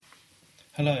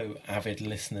Hello, avid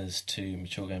listeners to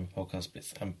Mature Gamer Podcast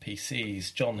Bits and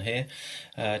PCs. John here.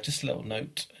 Just a little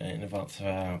note in advance of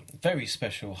our very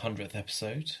special 100th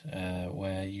episode,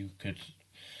 where you could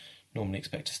normally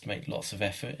expect us to make lots of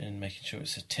effort in making sure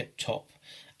it's a tip-top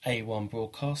A1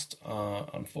 broadcast.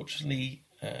 Unfortunately,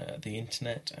 the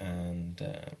internet and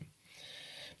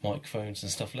microphones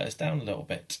and stuff let us down a little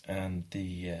bit, and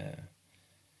the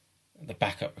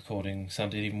backup recording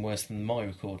sounded even worse than my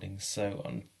recordings, so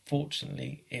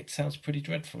unfortunately it sounds pretty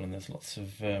dreadful and there's lots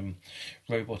of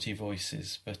robot-y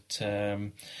voices, but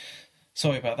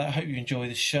sorry about that. I hope you enjoy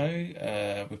the show.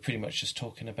 We're pretty much just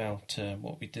talking about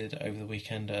what we did over the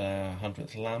weekend,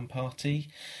 100th LAN party.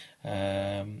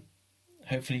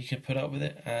 Hopefully you can put up with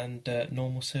it, and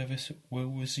normal service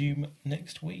will resume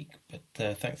next week, but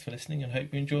thanks for listening and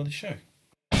hope you enjoy the show.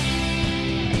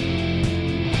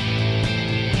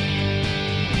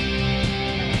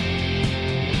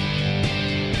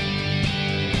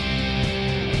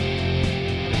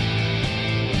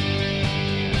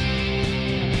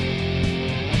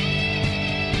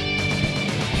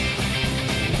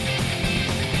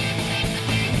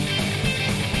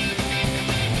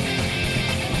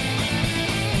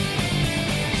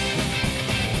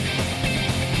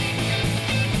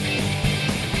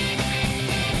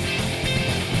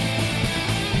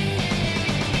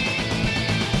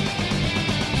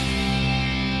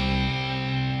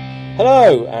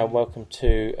 Hello and welcome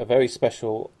to a very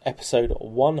special episode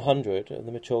 100 of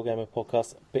the Mature Gamer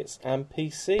Podcast Bits and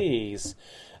PCs.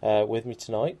 With me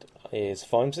tonight is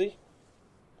Fimesy.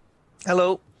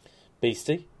 Hello.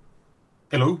 Beastie.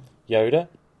 Hello. Yoda.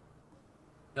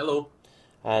 Hello.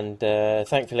 And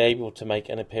thankfully able to make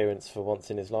an appearance for once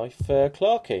in his life,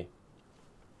 Clarky.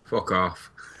 Fuck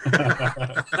off.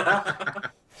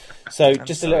 So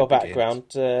just a little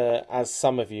background, as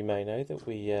some of you may know, that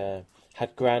we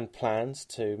had grand plans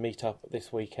to meet up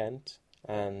this weekend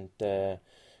and had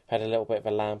a little bit of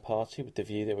a LAN party with the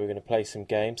view that we were going to play some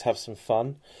games, have some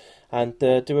fun, and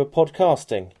do a podcast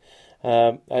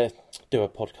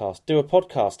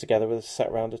together with us sat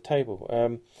around a table.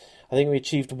 I think we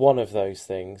achieved one of those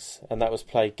things, and that was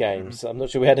play games. Mm-hmm. I'm not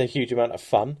sure we had a huge amount of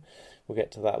fun. We'll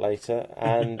get to that later.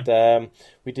 And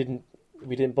we didn't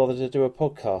bother to do a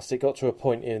podcast. It got to a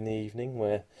point in the evening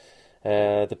where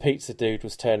the pizza dude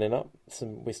was turning up.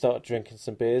 We started drinking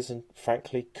some beers and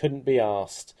frankly couldn't be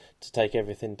asked to take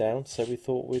everything down. So we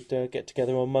thought we'd get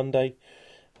together on Monday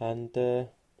and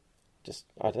just,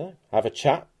 I don't know, have a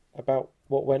chat about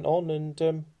what went on and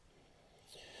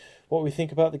what we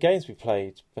think about the games we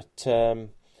played. But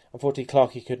unfortunately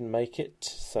Clarky couldn't make it,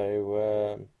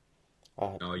 so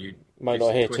no, you might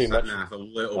not hear too much. A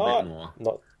little bit more.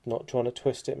 Not trying to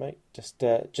twist it, mate. Just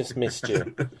missed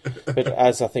you. But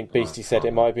as I think Beastie said,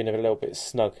 it might have been a little bit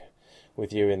snug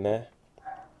with you in there.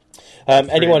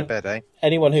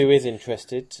 Anyone who is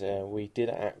interested, we did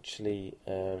actually.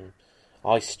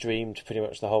 I streamed pretty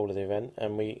much the whole of the event,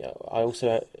 and I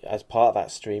also, as part of that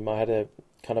stream, I had a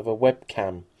kind of a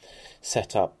webcam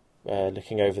set up,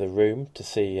 looking over the room to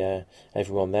see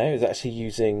everyone there. It was actually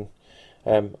using,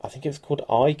 I think it was called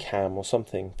iCam or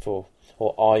something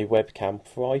or iWebcam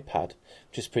for iPad,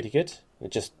 which is pretty good.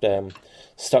 It just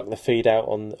stuck the feed out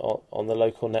on the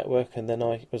local network, and then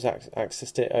I was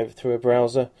accessed it over through a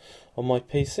browser on my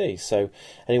PC. So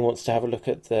anyone wants to have a look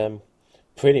at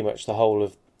pretty much the whole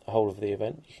of the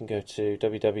event, you can go to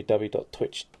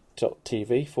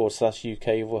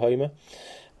www.twitch.tv/UK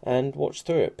and watch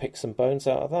through it. Pick some bones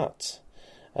out of that.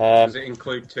 Does it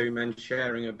include two men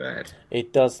sharing a bed?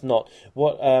 It does not.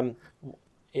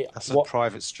 That's a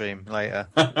private stream later.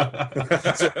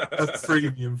 a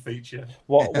premium feature.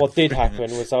 What did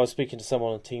happen was I was speaking to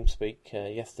someone on TeamSpeak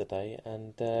yesterday,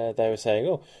 and they were saying,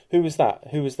 "Oh, who was that?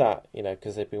 Who was that?" You know,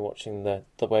 because they'd been watching the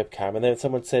webcam, and then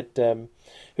someone said, "Who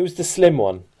was the slim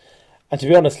one?" And to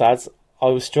be honest, lads, I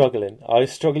was struggling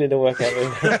to work out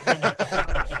who.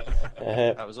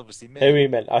 That was obviously me. Who he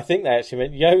meant. I think they actually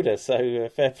meant Yoda. So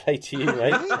fair play to you,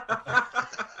 mate.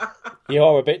 You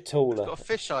are a bit taller. It's got a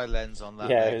fisheye lens on that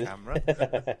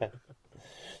camera.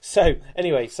 So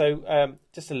anyway,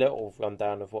 just a little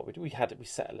rundown of what we did. We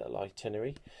set a little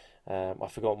itinerary.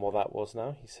 I've forgotten what that was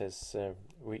now. He says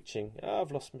reaching.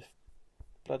 I've lost my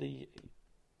bloody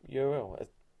URL.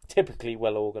 Typically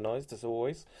well organised as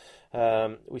always.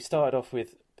 We started off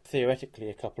with theoretically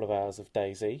a couple of hours of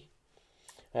DayZ,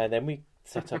 and then we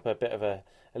set up a bit of a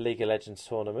League of Legends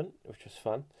tournament, which was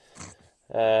fun.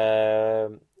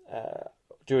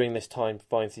 During this time,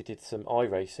 Vimesy did some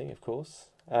iRacing, of course.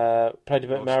 Played a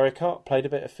bit of Mario Kart, played a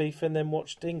bit of FIFA, and then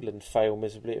watched England fail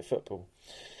miserably at football.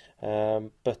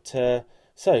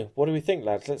 So, what do we think,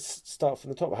 lads? Let's start from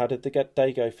the top. How did the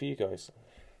day go for you guys?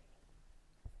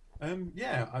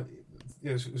 It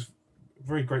was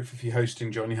very grateful for you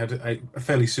hosting, John. You had a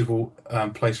fairly suitable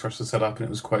place for us to set up, and it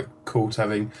was quite cool to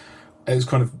having. It was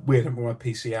kind of weird having my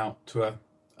PC out to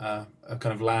a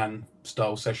kind of LAN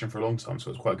style session for a long time, so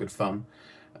it was quite good fun.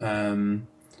 We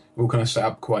all kind of set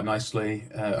up quite nicely.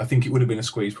 I think it would have been a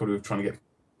squeeze, probably trying to get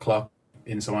Clark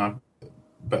in somehow,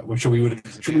 but I'm sure we would have.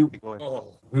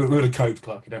 We would have coped,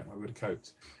 Clark. Don't worry, we would have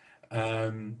coped.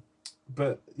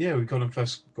 But yeah, we kind of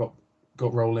first got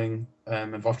rolling,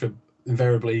 and after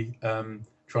invariably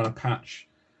trying to patch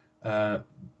the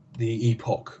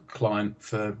Epoch client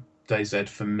for DayZ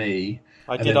for me.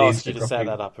 I did ask you to set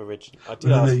that up originally. I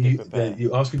did ask you to prepare.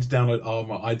 You asked me to download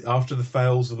Armour. After the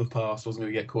fails of the past, I wasn't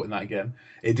going to get caught in that again.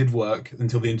 It did work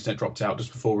until the internet dropped out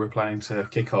just before we were planning to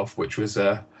kick off, which was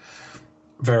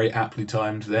very aptly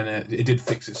timed. Then it did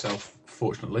fix itself,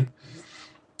 fortunately.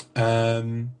 But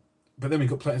then we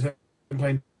got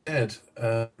playing Dead.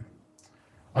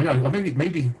 I don't know,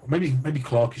 maybe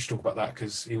Clark should talk about that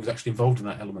because he was actually involved in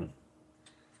that element.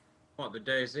 What, the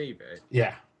DayZ bit?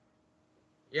 Yeah.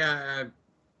 Yeah.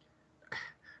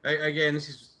 Again,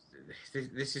 this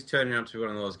is turning out to be one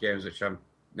of those games which I'm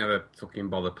never fucking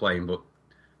bother playing, but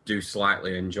do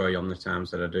slightly enjoy on the times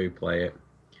that I do play it.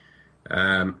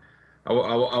 I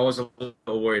was a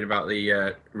little worried about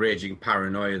the raging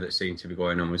paranoia that seemed to be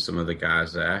going on with some of the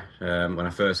guys there. When I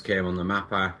first came on the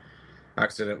map, I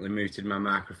accidentally muted my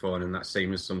microphone, and that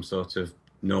seemed as some sort of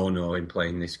no-no in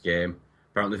playing this game.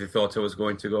 Apparently they thought I was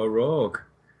going to go rogue.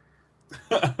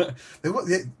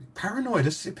 Paranoia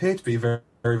does appear to be very,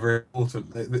 very, very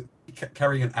important.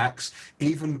 Carrying an axe,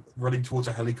 even running towards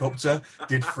a helicopter,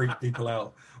 did freak people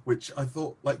out. Which I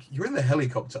thought, like, you're in the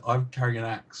helicopter, I'm carrying an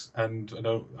axe, and I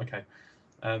don't. Okay,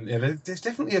 there's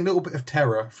definitely a little bit of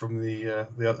terror from the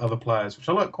other players, which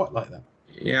I quite like that.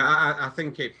 Yeah, I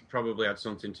think it probably had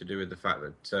something to do with the fact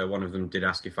that one of them did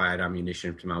ask if I had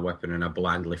ammunition to my weapon, and I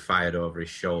blindly fired over his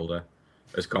shoulder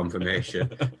as confirmation.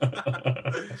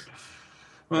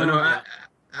 Well, no,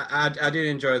 I did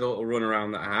enjoy the little run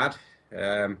around that I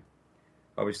had.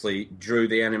 Obviously, drew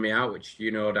the enemy out, which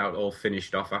you no doubt all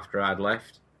finished off after I'd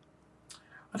left.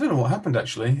 I don't know what happened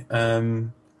actually. So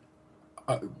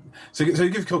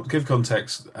give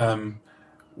context.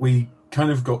 We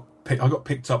kind of I got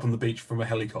picked up on the beach from a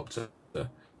helicopter,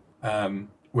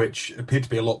 which appeared to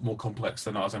be a lot more complex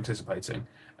than I was anticipating.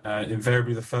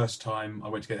 Invariably, the first time I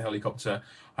went to get a helicopter,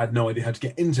 I had no idea how to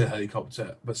get into a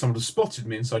helicopter, but someone had spotted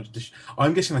me inside the dish.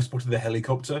 I'm guessing they spotted the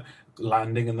helicopter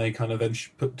landing, and they kind of then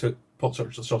took pot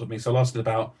shot at me. So I lasted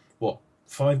about,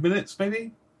 5 minutes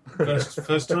maybe?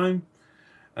 First time.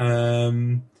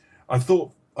 I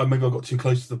thought maybe I got too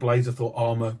close to the blades. I thought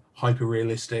Armour, hyper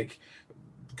realistic.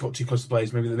 Got too close to the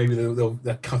blades. Maybe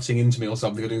they're cutting into me or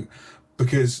something.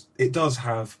 Because it does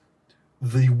have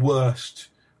the worst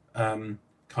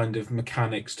kind of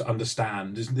mechanics to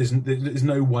understand. There's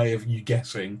no way of you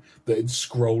guessing that it'd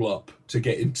scroll up to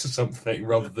get into something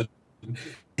rather than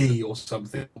E or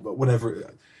something. But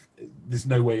whatever, there's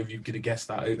no way of you going to guess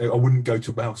that. I wouldn't go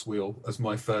to mouse wheel as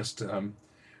my first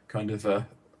kind of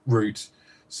route.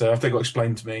 So after they got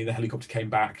explained to me, the helicopter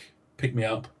came back, picked me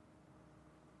up,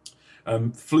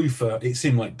 flew for, it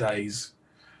seemed like days.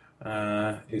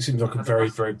 It seems like a very,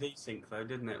 very desync though,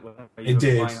 didn't it? It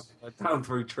did. Down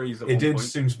through trees. It did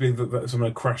seem to be that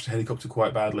someone crashed the helicopter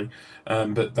quite badly,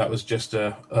 but that was just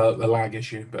a lag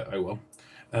issue. But oh well.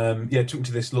 It took me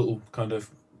to this little kind of.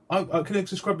 I could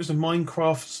describe it as a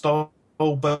Minecraft style,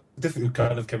 but definitely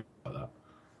kind of came like that.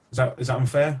 Is that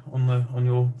unfair on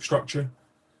your structure?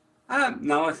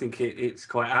 No, I think it's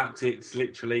quite apt. It's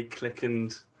literally click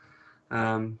and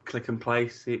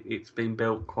place. It's been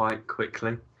built quite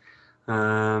quickly.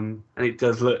 And it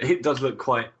does look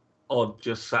quite odd,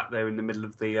 just sat there in the middle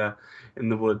of the in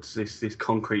the woods. This big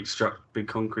concrete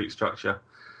structure.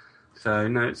 So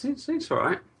no, it's all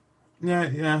right.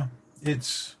 Yeah.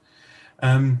 It's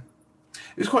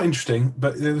quite interesting,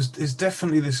 but there's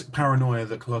definitely this paranoia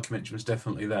that Clark mentioned was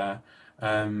definitely there.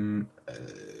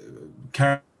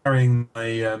 Carrying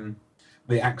the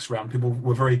axe around, people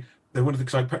were very. They wanted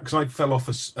because I fell off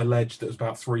a ledge that was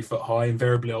about 3 foot high.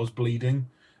 Invariably, I was bleeding.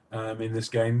 In this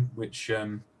game, which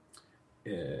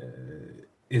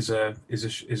is a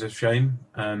shame,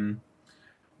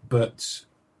 but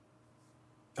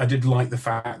I did like the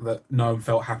fact that no one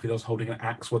felt happy that I was holding an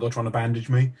axe while they were trying to bandage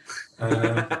me.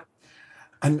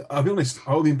 And I'll be honest,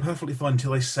 I would have been perfectly fine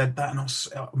until they said that, and I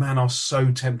was so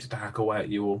tempted to hack away at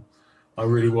you all. I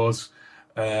really was.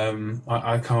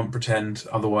 I can't pretend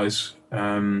otherwise.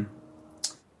 I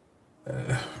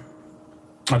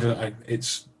don't know.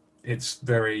 it's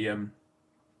very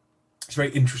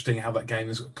interesting how that game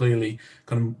has clearly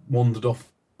kind of wandered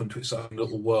off into its own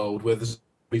little world where the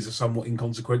zombies are somewhat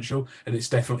inconsequential, and it's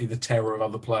definitely the terror of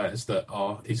other players that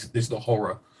is the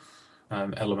horror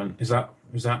element. Is that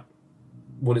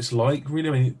what it's like, really?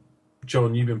 I mean,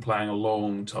 John, you've been playing a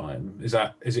long time. Has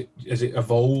it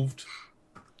evolved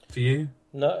for you?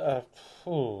 No,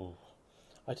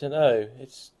 I don't know.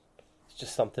 It's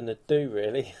just something to do,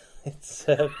 really. It's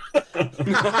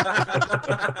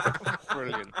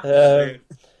brilliant.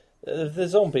 The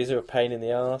zombies are a pain in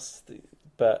the arse,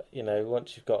 but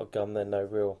once you've got a gun, they're no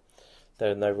real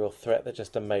threat. They're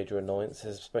just a major annoyance,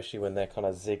 especially when they're kind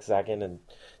of zigzagging and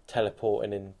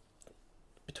teleporting in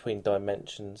between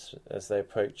dimensions as they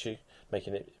approach you,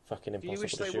 making it fucking impossible. Do you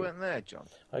wish they weren't there, John?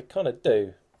 I kind of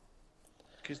do.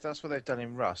 Because that's what they've done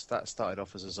in Rust. That started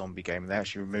off as a zombie game, and they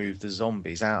actually removed the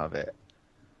zombies out of it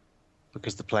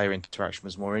because the player interaction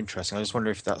was more interesting. I just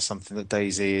wonder if that's something that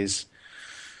DayZ is.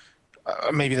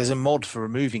 Maybe there's a mod for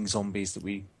removing zombies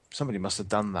that somebody must have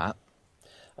done that.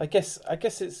 I guess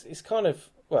it's kind of,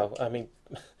 well, I mean,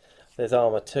 there's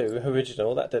Arma 2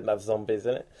 original that didn't have zombies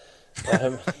in it.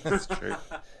 That's true.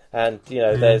 And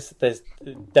there's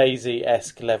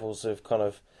DayZ-esque levels of kind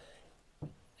of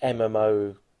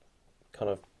MMO kind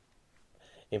of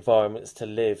environments to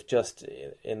live just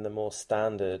in the more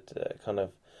standard kind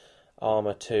of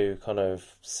Arma 2 kind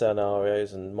of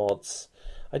scenarios and mods.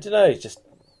 I don't know, just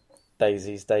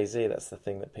DayZ's DayZ. That's the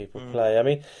thing that people play. I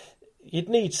mean, you'd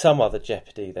need some other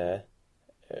jeopardy there.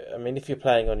 I mean, if you're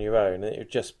playing on your own, it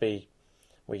would just be.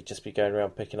 Well, you'd just be going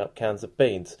around picking up cans of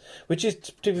beans, which is,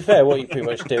 to be fair, what you pretty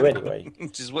much do anyway.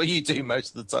 Which is what you do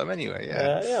most of the time anyway,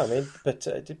 yeah. Yeah, I mean, but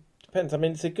it depends. I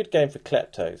mean, it's a good game for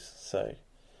kleptos, so...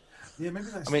 Yeah, maybe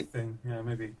that's the thing. Yeah,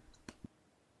 maybe.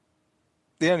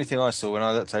 The only thing I saw when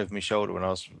I looked over my shoulder when I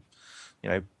was,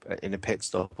 in a pit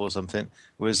stop or something,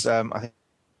 was, I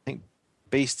think,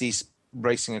 beasties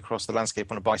racing across the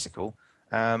landscape on a bicycle,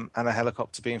 and a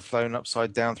helicopter being flown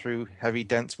upside down through heavy,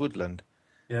 dense woodland.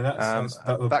 Yeah,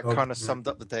 that kind of summed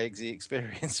up the DayZ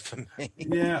experience for me.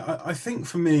 Yeah, I think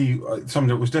for me, something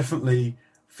that was definitely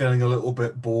feeling a little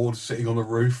bit bored sitting on a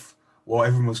roof while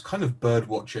everyone was kind of bird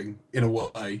watching in a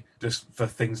way, just for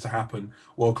things to happen,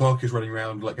 while Clark is running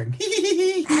around like going,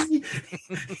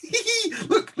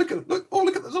 look at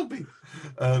the zombie.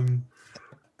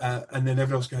 And then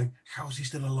everyone else going, how is he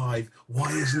still alive?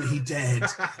 Why isn't he dead?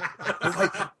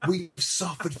 Like, we've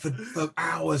suffered for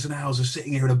hours and hours of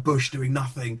sitting here in a bush doing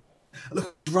nothing.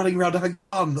 Look, running around having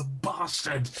fun, the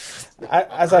bastard.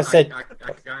 As I said...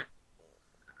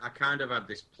 I kind of had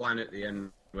this plan at the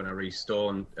end when I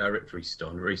respawned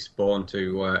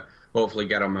to hopefully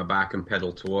get on my back and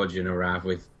pedal towards you and arrive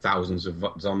with thousands of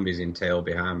zombies in tail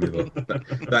behind me, but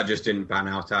that just didn't pan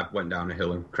out. I went down a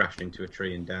hill and crashed into a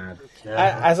tree and died.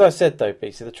 Yeah. As I said though,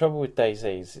 BC, the trouble with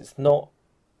DayZ is it's not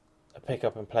a pick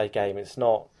up and play game. It's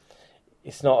not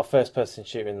a first person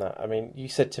shooter in that. I mean, you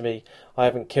said to me, I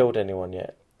haven't killed anyone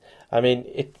yet. I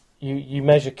mean, you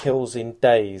measure kills in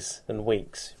days and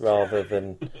weeks rather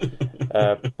than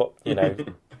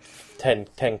 10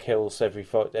 kills every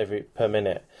per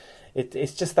minute.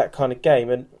 It's just that kind of game,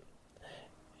 and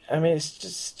I mean it's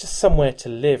just somewhere to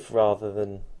live rather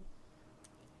than,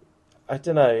 I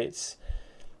don't know.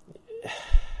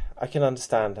 I can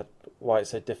understand why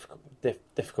it's so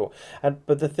difficult,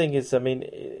 but the thing is, I mean,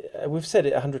 we've said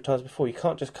it 100 times before. You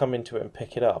can't just come into it and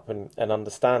pick it up and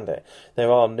understand it. There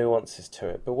are nuances to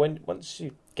it, but once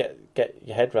you get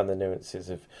your head around the nuances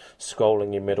of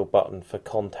scrolling your middle button for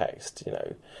context,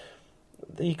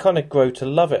 you kind of grow to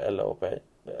love it a little bit.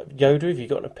 Yoda, have you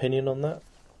got an opinion on that?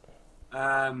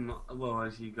 Well,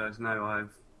 as you guys know, I've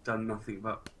done nothing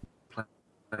but play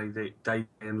DayZ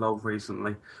and LoL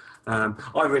recently.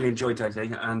 I really enjoy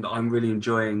DayZ, and I'm really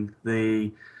enjoying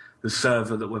the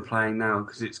server that we're playing now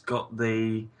because it's got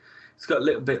a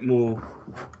little bit more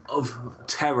of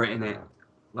terror in it.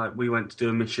 Like, we went to do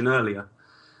a mission earlier,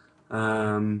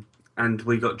 and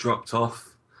we got dropped off.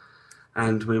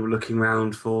 And we were looking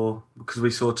around because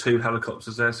we saw 2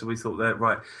 helicopters there, so we thought that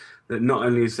not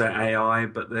only is there AI,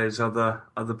 but there's other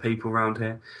people around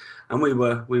here, and we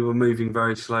were moving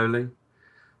very slowly.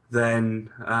 Then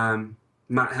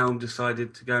Matt Helm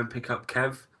decided to go and pick up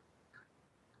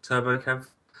Turbo Kev,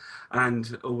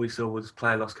 and all we saw was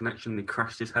player lost connection, and he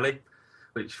crashed his heli,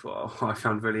 which I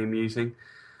found really amusing.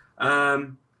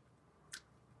 But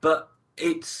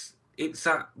it's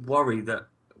that worry that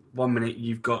 1 minute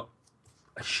you've got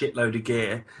a shitload of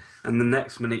gear and the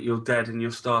next minute you're dead and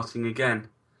you're starting again.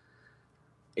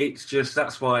 It's just,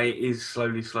 that's why it is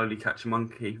slowly catch a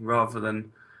monkey rather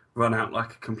than run out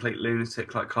like a complete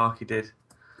lunatic like Clarky did.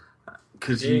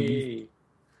 because you've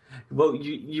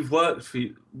worked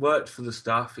for the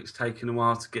stuff. It's taken a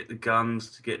while to get the guns,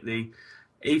 to get the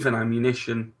even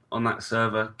ammunition on that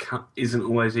server isn't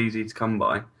always easy to come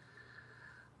by,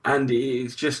 and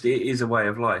it is a way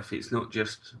of life. It's not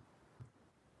just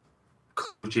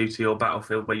Call of Duty or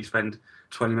Battlefield where you spend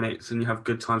 20 minutes and you have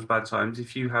good times, bad times.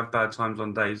 If you have bad times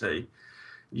on DayZ,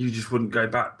 you just wouldn't go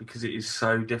back because it is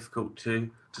so difficult to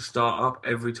start up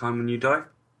every time when you die.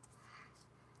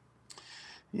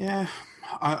 Yeah,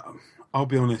 I'll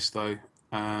be honest though.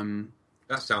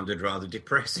 That sounded rather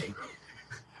depressing.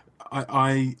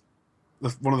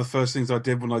 One of the first things I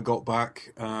did when I got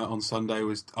back on Sunday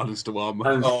was uninstall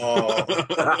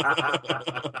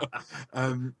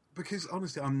Armour. Because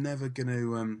honestly, I'm never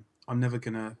gonna.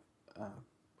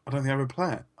 I don't think I ever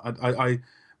play it.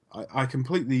 I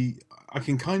completely. I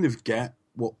can kind of get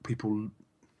what people.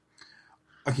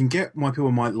 I can get why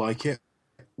people might like it.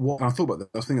 I thought about that.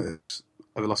 I was thinking of this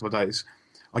over the last couple of days.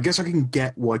 I guess I can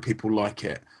get why people like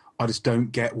it. I just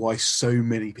don't get why so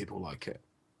many people like it.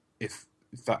 If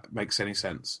that makes any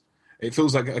sense, it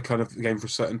feels like a kind of game for a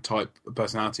certain type of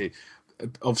personality.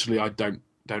 Obviously, I don't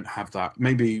have that.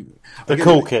 Maybe the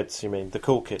cool kids. You mean the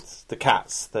cool kids, the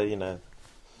cats? The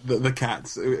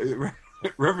cats.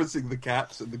 Referencing the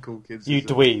cats and the cool kids. You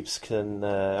dweebs can.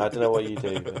 I don't know what you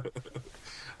do. But...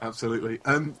 Absolutely.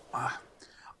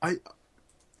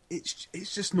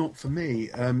 It's just not for me.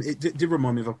 It did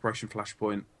remind me of Operation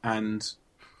Flashpoint, and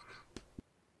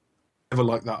never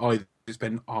like that either. You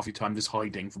spend half your time just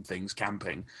hiding from things,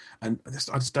 camping, and I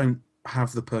just don't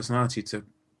have the personality to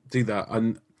do that.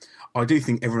 And I do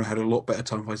think everyone had a lot better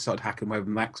time if I started hacking away with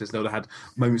Maxis. They would have had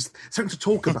moments, something to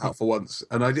talk about for once,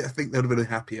 and I think they would have been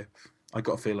happier. I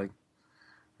got a feeling.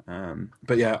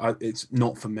 But yeah, it's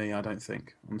not for me, I don't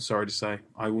think. I'm sorry to say.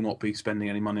 I will not be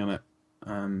spending any money on it.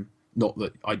 Not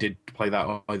that I did play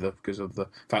that either, because of the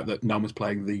fact that no one was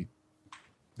playing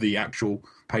the actual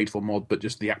paid-for mod, but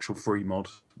just the actual free mod,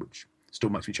 which still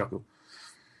makes me chuckle.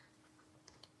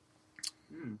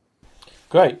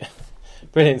 Great.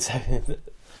 Brilliant.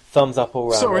 Thumbs up all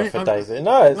round for David.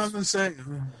 No,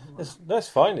 it's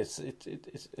fine.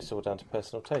 It's all down to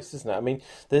personal taste, isn't it? I mean,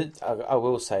 I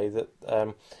will say that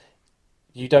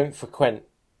you don't frequent.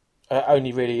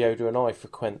 Only really Yoda and I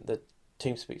frequent the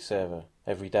TeamSpeak server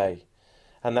every day,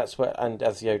 and that's where. And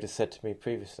as Yoda said to me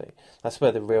previously, that's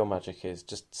where the real magic is.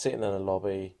 Just sitting in a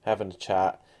lobby, having a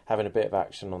chat, having a bit of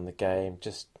action on the game,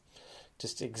 just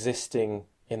existing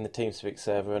in the TeamSpeak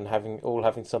server and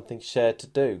having something shared to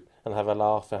do and have a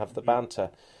laugh and have the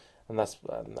banter, and that's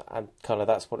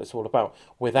what it's all about.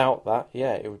 Without that,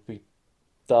 yeah, it would be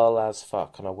dull as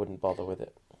fuck, and I wouldn't bother with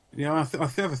it. Yeah, I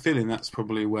have a feeling that's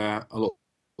probably where a lot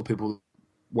of people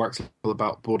were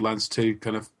about Borderlands 2.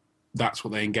 Kind of, that's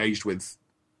what they engaged with,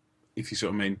 if you see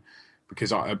what I mean.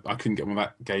 Because I couldn't get on with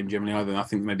that game generally either. And I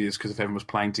think maybe it's because if everyone was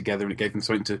playing together and it gave them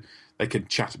something they could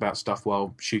chat about stuff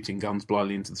while shooting guns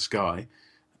blindly into the sky,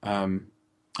 and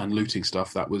looting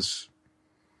stuff. That was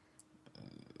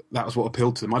what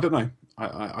appealed to them. I don't know.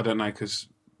 I don't know, because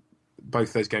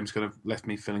both those games kind of left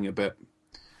me feeling a bit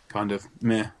kind of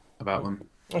meh about them.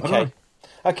 Okay.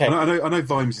 I know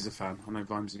Vimes is a fan. I know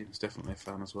Vimes is definitely a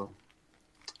fan as well.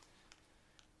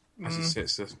 As he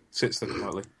sits there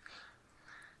quietly.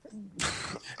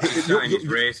 In his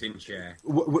racing chair.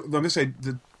 I'm going to say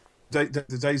the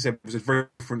DayZ was a very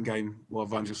different game while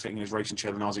Vimes was sitting in his racing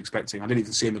chair than I was expecting. I didn't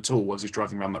even see him at all while he was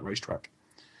driving around that racetrack.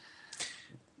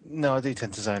 No, I do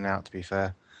tend to zone out, to be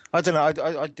fair. I don't know.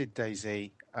 I did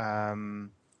DayZ.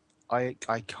 I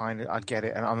get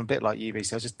it, and I'm a bit like you,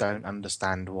 BC. I just don't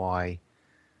understand why.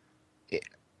 It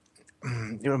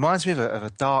reminds me of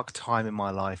a dark time in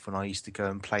my life when I used to go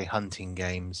and play hunting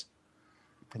games,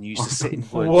 and used to sit in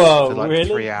woods for like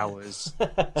 3 hours,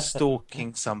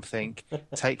 stalking something,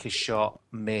 take a shot,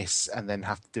 miss, and then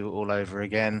have to do it all over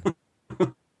again.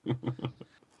 And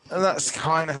that's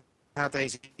kind of how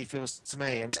DayZ feels to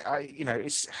me, and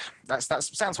that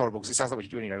sounds horrible because it sounds like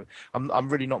what you're doing. I'm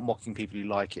really not mocking people who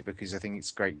like it, because I think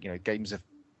it's great. Games are.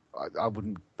 I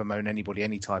wouldn't bemoan anybody,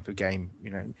 any type of game.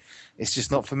 It's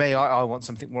just not for me. I want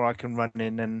something where I can run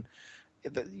in and,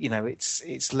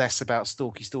 it's less about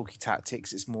stalky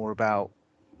tactics. It's more about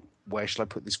where shall I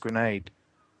put this grenade.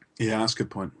 Yeah, that's a good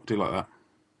point. I do like that.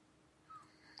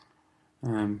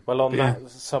 Well, on that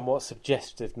somewhat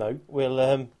suggestive note,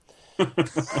 we'll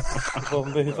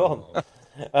move on.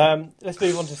 Let's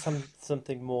move on to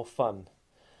something more fun.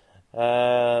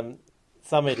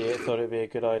 Some idiot thought it would be a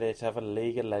good idea to have a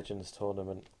League of Legends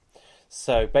tournament.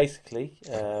 So basically,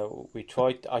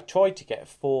 I tried to get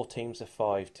 4 teams of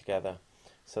 5 together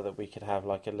so that we could have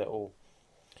like a little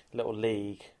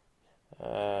league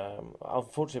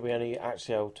Unfortunately, we only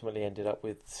actually ultimately ended up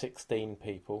with 16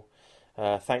 people.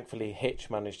 Thankfully, Hitch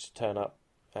managed to turn up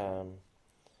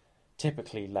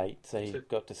typically late, so he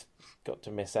got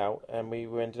to miss out, and we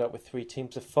ended up with 3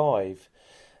 teams of 5,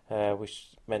 which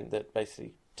meant that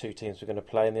basically 2 teams were going to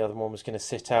play and the other one was going to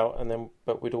sit out,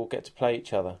 but we'd all get to play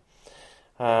each other.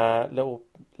 Little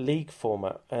league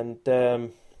format, and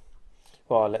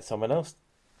I'll let someone else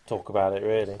talk about it.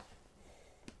 Really,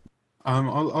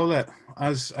 I'll let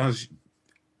as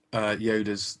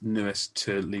Yoda's newest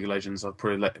to League of Legends. I'll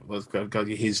probably go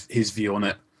get his view on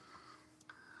it.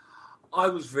 I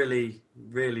was really,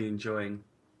 really enjoying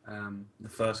the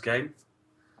first game.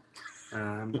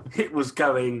 It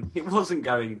wasn't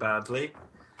going badly,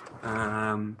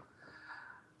 and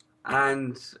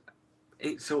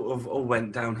it sort of all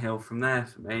went downhill from there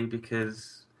for me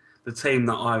because the team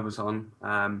that I was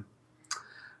on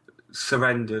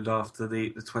surrendered after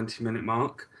the 20-minute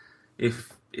mark.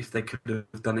 If they could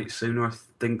have done it sooner, I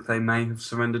think they may have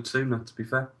surrendered sooner, to be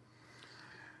fair.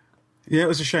 Yeah, it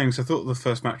was a shame because I thought the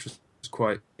first match was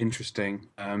quite interesting.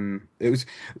 It was,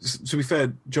 to be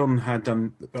fair, John had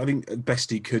done, I think,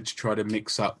 best he could to try to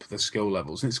mix up the skill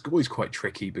levels, and it's always quite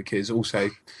tricky because also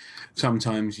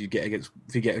sometimes if you get against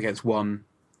one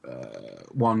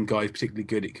guy who's particularly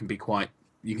good, it can be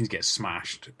you can get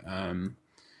smashed.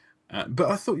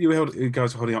 But I thought you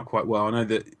guys were holding up quite well. I know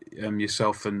that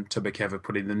yourself and Tubekev are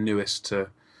probably the newest to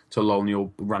LoL, and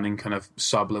you're running kind of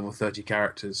sub-level 30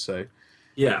 characters, so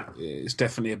yeah, it's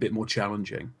definitely a bit more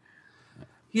challenging.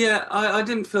 Yeah, I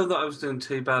didn't feel that I was doing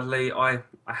too badly. I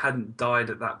hadn't died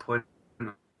at that point.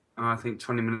 I think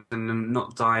 20 minutes and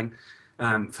not dying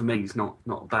for me is not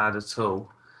bad at all.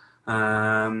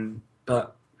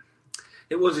 But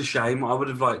it was a shame. I would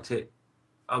have liked to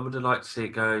see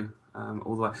it go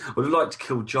all the way. I would have liked to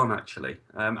kill John actually.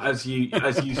 As you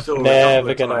saw.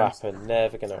 Never going to happen.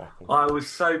 I was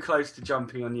so close to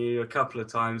jumping on you a couple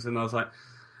of times, and I was like,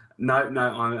 No,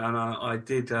 I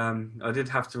did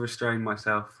have to restrain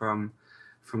myself from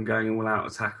going all out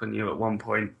attack on you at one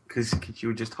point because you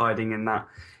were just hiding in that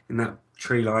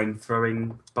tree line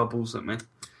throwing bubbles at me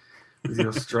with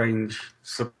your strange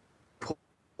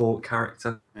support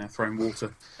character. Yeah, throwing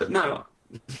water. But no,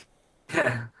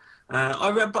 yeah.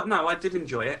 I did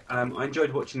enjoy it. I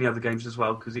enjoyed watching the other games as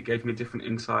well because it gave me a different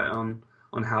insight on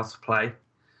how to play.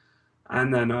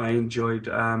 And then I enjoyed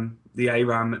the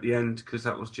ARAM at the end because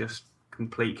that was just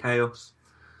complete chaos.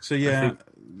 So yeah,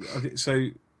 so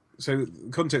the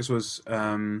context was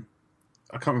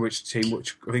I can't remember which team.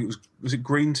 Which I think was it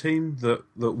Green Team that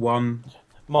won.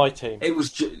 My team. It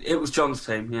was John's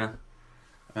team. Yeah.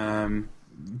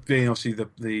 Being obviously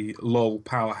the LoL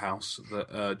powerhouse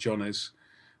that John is.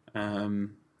 I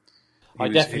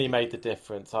definitely made the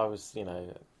difference. I was,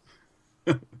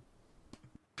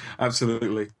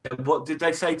 Absolutely. What did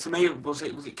they say to me? Was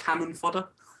it cannon fodder?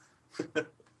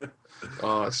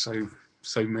 Oh, so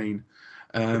mean.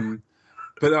 But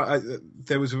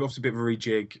there was obviously a bit of a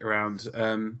rejig around.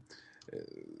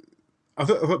 I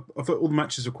thought all the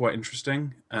matches were quite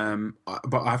interesting. But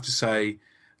I have to say,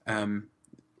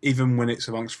 even when it's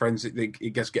amongst friends,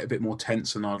 it gets get a bit more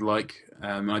tense than I'd like.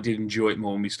 I did enjoy it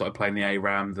more when we started playing the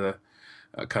ARAM, the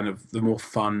kind of the more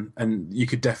fun, and you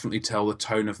could definitely tell the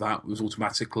tone of that was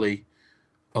automatically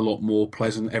a lot more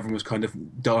pleasant. Everyone was kind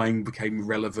of dying, became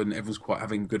relevant. Everyone was quite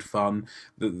having good fun.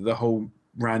 The whole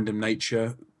random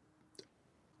nature.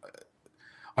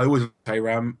 I always play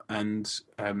ARAM, and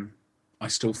I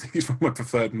still think it's one of my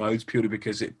preferred modes purely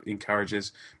because it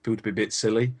encourages people to be a bit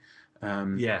silly.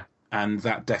 Yeah. And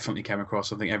that definitely came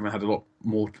across. I think everyone had a lot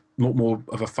more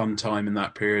of a fun time in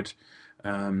that period.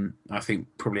 I think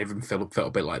probably everyone felt a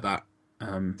bit like that.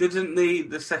 Didn't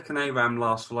the second ARAM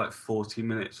last for like 40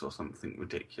 minutes or something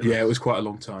ridiculous? Yeah, it was quite a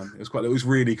long time. It was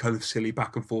really kind of silly,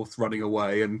 back and forth, running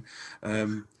away and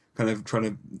kind of trying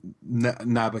to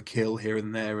nab a kill here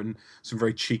and there, and some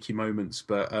very cheeky moments.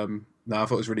 But no, I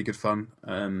thought it was really good fun.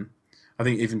 I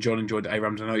think even John enjoyed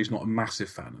ARAMs. I know he's not a massive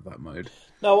fan of that mode.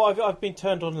 No, I've been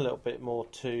turned on a little bit more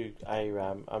to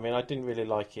ARAM. I mean, I didn't really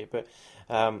like it, but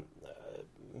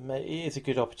it is a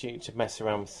good opportunity to mess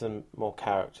around with some more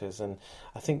characters, and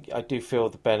I think I do feel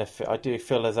the benefit. I do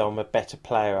feel as though I'm a better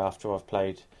player after I've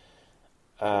played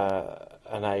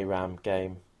an ARAM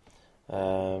game.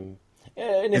 In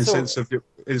a sense of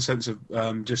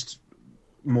just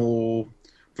more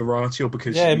variety, or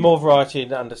because more variety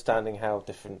and understanding how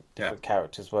different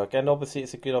characters work, and obviously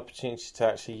it's a good opportunity to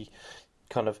actually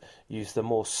kind of use the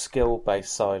more skill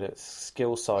side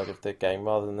of the game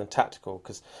rather than the tactical,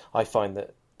 because I find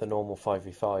that the normal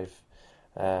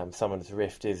 5v5 Summoner's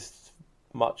Rift is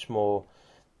much more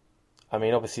I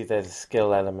mean, obviously there's a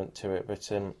skill element to it, but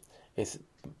it's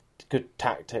good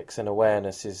tactics and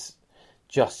awareness is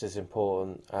just as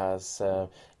important as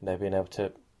being able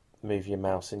to move your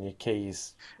mouse and your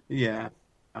keys. Yeah,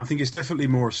 I think it's definitely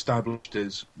more established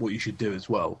as what you should do as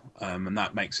well, and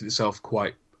that makes it itself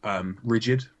quite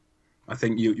rigid. I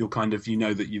think you're kind of,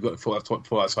 that you've got to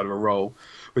fall outside of a role,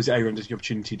 whereas everyone has the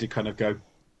opportunity to kind of go,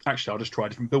 actually, I'll just try a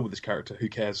different build with this character. Who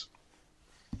cares?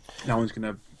 No one's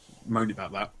going to moan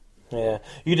about that. Yeah,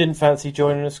 you didn't fancy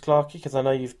joining us, Clarky, because I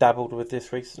know you've dabbled with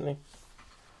this recently.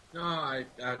 No, I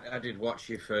did watch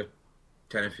you for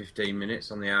 10 or 15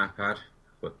 minutes on the iPad,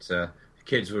 but the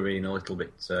kids were being a little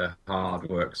bit hard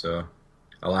work, so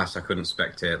alas, I couldn't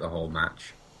spectate the whole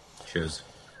match. Cheers.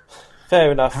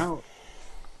 Fair enough.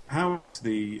 How is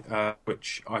the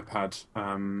Twitch iPad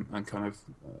and kind of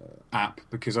app?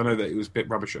 Because I know that it was a bit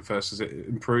rubbish at first. Has it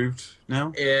improved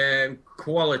now?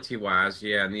 Quality-wise,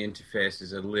 yeah, and the interface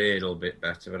is a little bit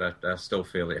better, but I still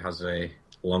feel it has a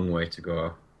long way to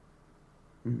go.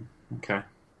 Okay.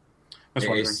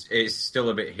 It's still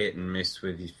a bit hit and miss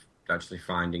with actually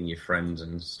finding your friends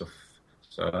and stuff.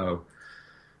 So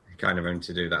you kind of having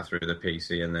to do that through the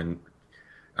PC, and then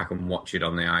I can watch it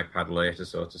on the iPad later,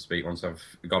 so to speak, once I've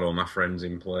got all my friends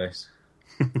in place.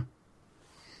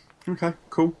 Okay,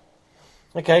 cool.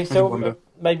 Okay, so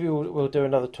maybe we'll do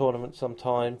another tournament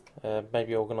sometime.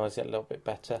 Maybe organise it a little bit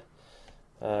better.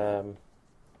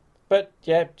 But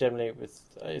yeah, generally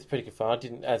it's pretty good fun. I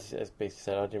didn't, as BC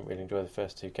said, I didn't really enjoy the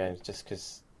first two games just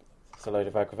because it's a load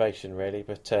of aggravation, really.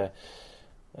 But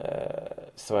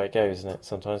it's the way it goes, isn't it?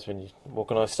 Sometimes when you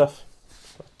organise stuff.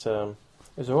 But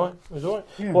it was all right.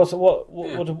 Yeah.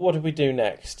 What did we do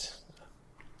next?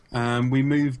 We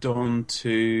moved on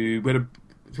to we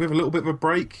have a little bit of a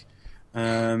break,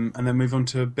 and then move on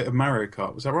to a bit of Mario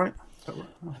Kart. Was that right?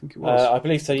 I think it was. I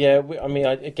believe so. Yeah.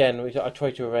 I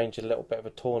tried to arrange a little bit of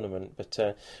a tournament,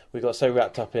 but we got so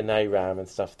wrapped up in ARAM and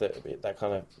stuff that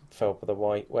kind of fell by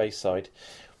the wayside.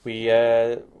 We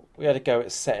had a go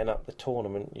at setting up the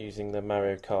tournament using the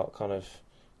Mario Kart kind of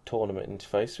tournament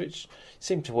interface, which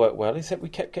seemed to work well, except we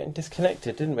kept getting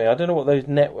disconnected, didn't we? I don't know what those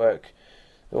network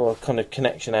or kind of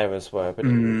connection errors were, but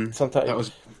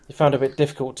sometimes you found it a bit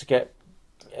difficult to get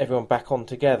everyone back on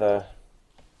together.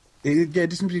 It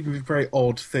just seems to be very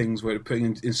odd things where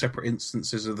putting in separate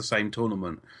instances of the same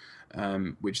tournament,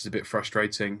 which is a bit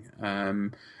frustrating.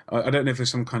 I don't know if there's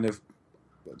some kind of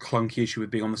clunky issue with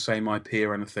being on the same IP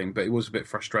or anything, but it was a bit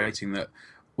frustrating that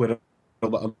we're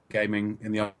gaming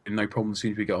in the no problem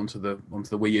seems to be got onto the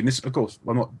Wii U. And this, of course,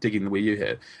 I'm not digging the Wii U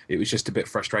here. It was just a bit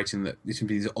frustrating that there seem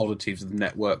to be these oddities of the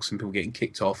networks and people getting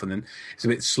kicked off, and then it's a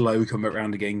bit slow coming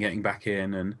around again, getting back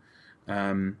in.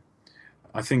 And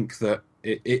I think that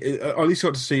it at least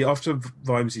got to see after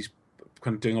Vimesy's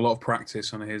kind of doing a lot of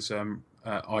practice on his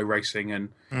iRacing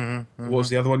and what was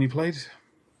the other one you played?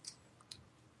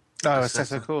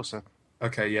 Assetto Corsa.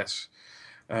 Okay, yes.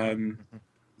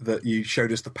 That you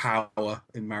showed us the power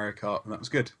in Mario Kart, and that was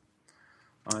good.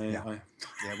 We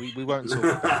won't talk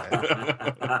about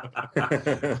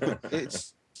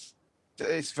it.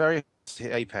 It's very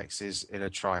Apex is in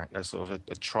a sort of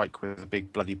a trike with a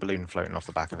big bloody balloon floating off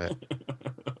the back of it.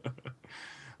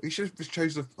 You should have just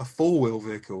chosen a four-wheel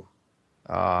vehicle.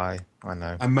 I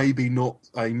know. And maybe not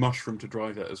a mushroom to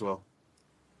drive it as well.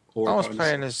 Or I was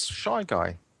playing as Shy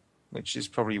Guy, which is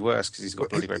probably worse because he's got a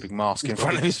bloody very big mask in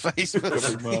front of his face. Got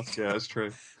a big mask, yeah, that's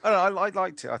true. I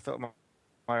liked it. I thought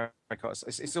Mario Kart.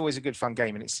 It's always a good fun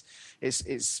game, and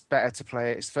it's better to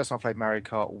play it. It's the first time I played Mario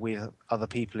Kart with other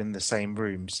people in the same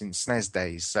room since SNES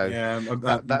days, so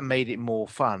that made it more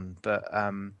fun. But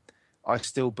I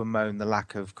still bemoan the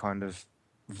lack of kind of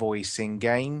voice in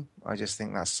game. I just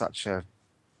think that's such a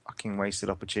fucking wasted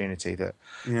opportunity that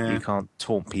you can't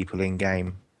taunt people in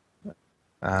game.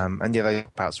 And the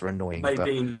parts are annoying.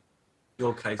 Maybe in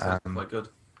your case, that's quite good.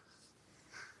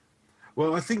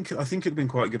 Well, I think it'd been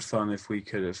quite good fun if we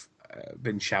could have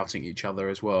been shouting at each other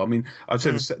as well. I mean, I'd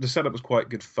say the setup was quite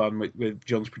good fun with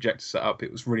John's projector setup.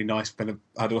 It was really nice. I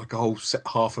had like a whole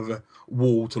half of a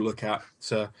wall to look at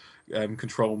to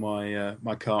control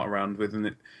my cart around with,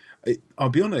 and I'll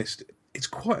be honest, it's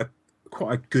quite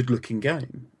a good looking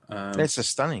game. It's a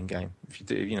stunning game. If you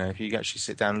do, if you actually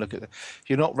sit down and look at if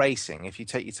you're not racing, if you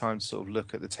take your time to sort of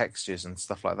look at the textures and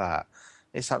stuff like that,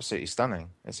 it's absolutely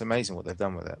stunning. It's amazing what they've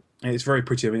done with it. It's very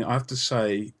pretty. I mean, I have to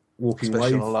say,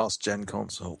 especially on a last gen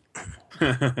console.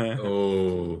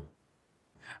 Oh,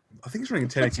 I think it's running in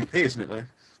 1080p, isn't it? Though,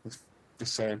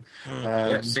 just saying.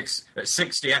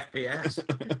 60 FPS.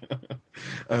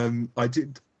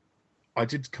 I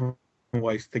did come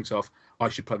away thinking of I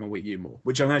should play my Wii U more,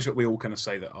 which I know that we all kind of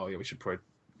say that we should probably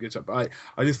good stuff. But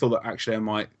I just thought that actually I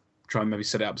might try and maybe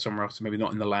set it up somewhere else, maybe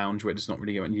not in the lounge where it's not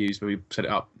really getting used. Maybe set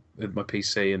it up with my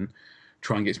PC and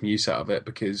try and get some use out of it,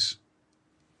 because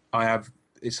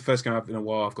it's the first game I've in a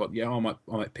while. I've got I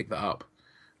might pick that up.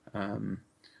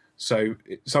 So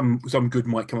some good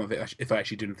might come of it if I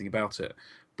actually do anything about it.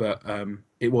 But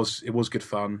it was good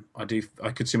fun.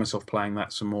 I could see myself playing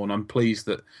that some more, and I'm pleased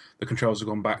that the controls have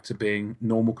gone back to being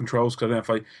normal controls. Because I don't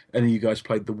know if any of you guys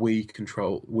played the Wii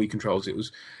controls. It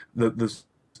was the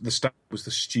stuff was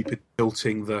the stupid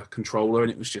tilting the controller,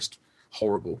 and it was just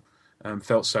horrible.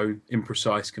 Felt so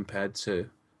imprecise compared to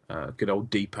good old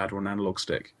D-pad or an analog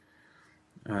stick.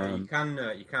 You can.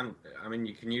 I mean,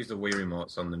 you can use the Wii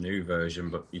remotes on the new version,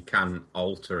 but you can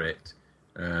alter it.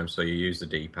 So you use the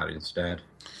D-pad instead.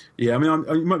 Yeah, I mean, I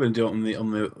might have been doing it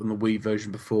on the Wii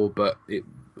version before, but the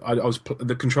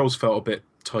controls felt a bit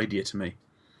tidier to me.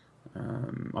 I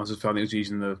was just finding it was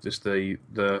using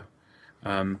the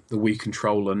Wii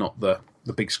controller, not the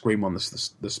big screen one.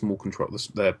 The small controller,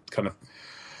 the kind of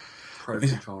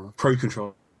Pro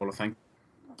controller thing.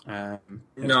 No,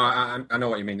 I know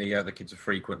what you mean. The kids are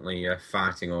frequently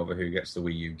fighting over who gets the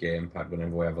Wii U gamepad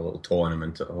whenever we have a little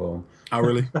tournament at home. Oh,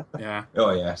 really? Yeah.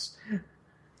 Oh, yes.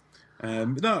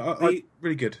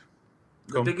 Really good.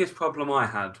 The biggest problem I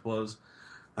had was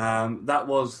that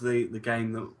was the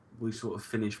game that we sort of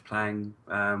finished playing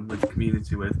with the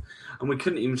community with, and we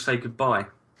couldn't even say goodbye.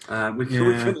 We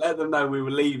couldn't let them know we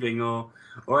were leaving or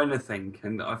anything,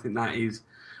 and I think that is,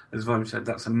 as Vime said,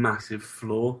 that's a massive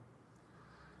flaw.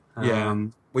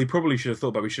 We probably should have thought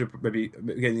about. We should have maybe,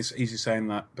 again, it's easy saying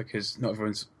that because not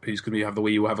everyone's who's going to have the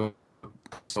Wii will have a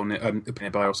on it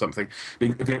nearby or something.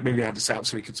 Maybe we had to set up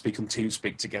so we could speak on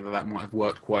TeamSpeak together. That might have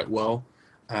worked quite well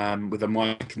with a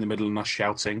mic in the middle and us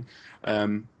shouting.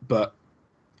 But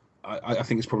I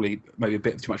think it's probably maybe a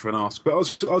bit too much of an ask. But I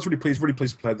was really pleased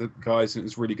to play the guys, and it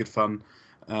was really good fun.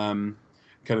 Kind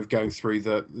of going through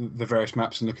the various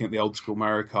maps and looking at the old school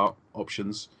Mario Kart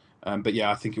options. But yeah,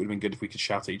 I think it would have been good if we could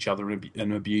shout at each other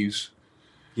and abuse.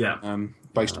 Yeah.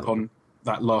 Based upon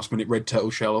that last minute red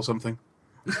turtle shell or something.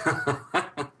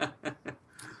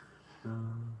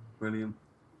 Brilliant.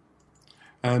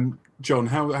 John,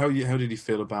 how did you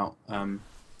feel about Mario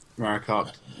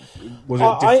Kart? Was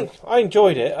it different? I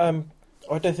enjoyed it. I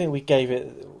don't think we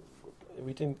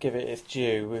didn't give it its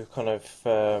due. We were kind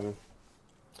of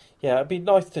it'd be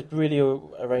nice to really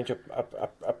arrange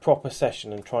a proper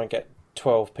session and try and get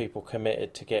 12 people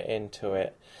committed to get into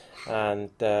it, and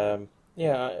I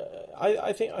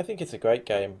think it's a great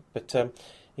game, but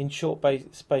in short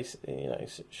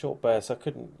short bursts, I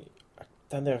don't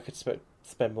think I could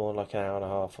spend more than like an hour and a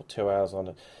half or 2 hours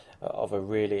on of a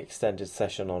really extended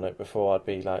session on it before I'd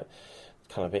be like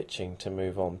kind of itching to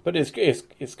move on. But it's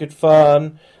good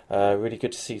fun. Really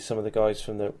good to see some of the guys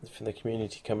from the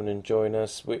community come and join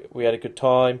us. We had a good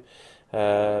time.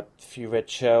 A few red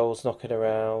shells knocking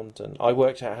around, and I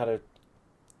worked out how to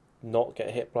not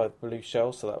get hit by the blue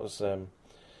shell, so that was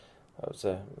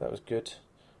good.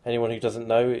 Anyone who doesn't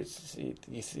know, you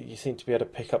seem to be able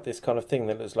to pick up this kind of thing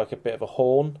that looks like a bit of a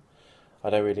horn. I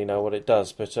don't really know what it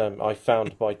does, but I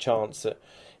found by chance that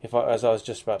as I was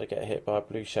just about to get hit by a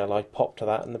blue shell, I popped to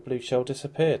that and the blue shell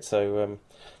disappeared. So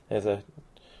there's a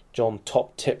John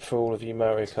top tip for all of you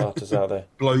Mario Karters out there.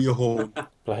 Blow your horn.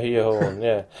 Blow your horn,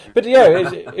 yeah. But yeah,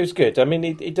 it was good. I mean,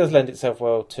 it does lend itself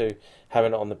well to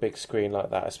having it on the big screen like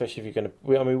that, especially if you're going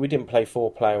to... I mean, we didn't play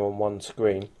 4-player on one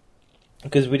screen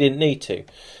because we didn't need to.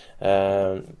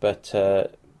 But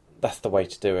that's the way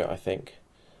to do it, I think.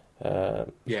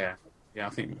 Yeah, I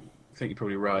think you're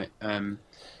probably right. I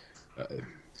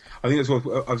think it's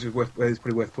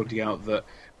probably worth pointing out that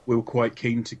we were quite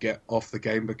keen to get off the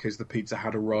game because the pizza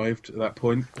had arrived at that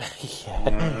point.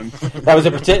 Yeah.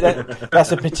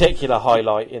 That's a particular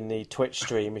highlight in the Twitch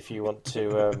stream. If you want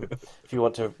to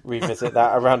revisit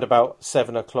that, around about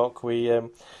 7:00,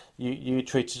 you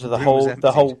treated to the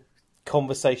whole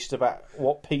conversation about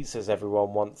what pizzas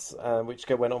everyone wants, which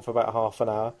went on for about half an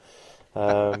hour.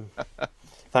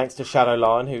 Thanks to Shadow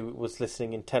Lion, who was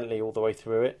listening intently all the way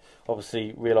through it,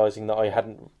 obviously realising that I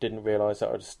didn't realise that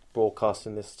I was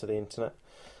broadcasting this to the internet.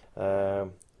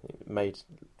 Made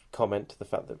comment to the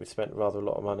fact that we spent rather a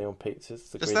lot of money on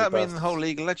pizzas. Does that mean the whole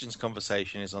League of Legends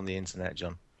conversation is on the internet,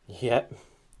 John? Yeah.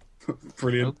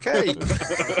 Brilliant. Okay.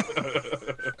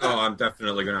 Oh, I'm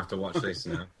definitely going to have to watch this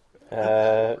now.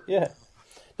 Yeah.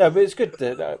 No, but it's good.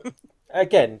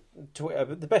 Again,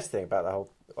 the best thing about the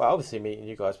whole... Well, obviously meeting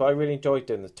you guys, but I really enjoyed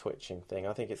doing the twitching thing.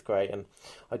 I think it's great, and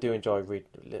I do enjoy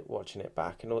watching it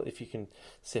back. And if you can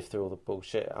sift through all the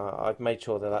bullshit, I've made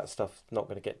sure that stuff's not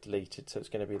going to get deleted, so it's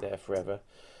going to be there forever.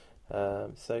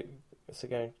 So So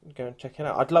go and check it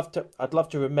out. I'd love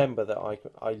to remember that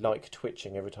I like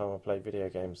twitching every time I play video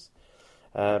games.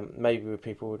 Maybe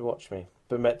people would watch me,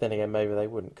 but then again, maybe they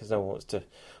wouldn't, because no one wants to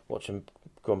watch a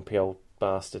grumpy old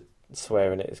bastard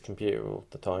swearing at his computer all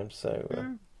the time.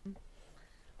 So,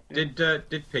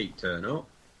 did Pete turn up?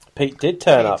 Pete did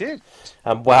turn up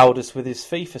and wowed us with his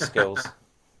FIFA skills.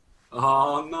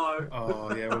 Oh no!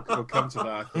 Oh yeah, we'll come to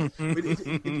that.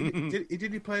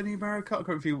 Did he play any Mario Kart? I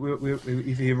can't remember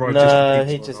if he arrived. No,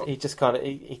 just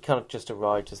he kind of just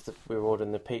arrived as we were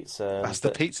ordering the pizza. As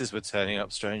the pizzas were turning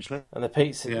up strangely. And the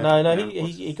pizza. Yeah, no, yeah,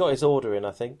 he got his order in,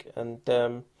 I think, and.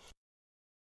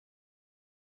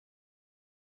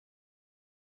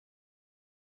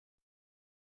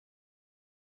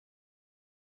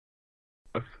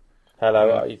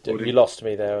 Hello, you lost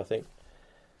me there, I think.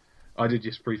 I did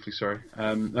just briefly, sorry.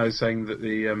 I was saying that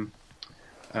we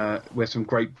had some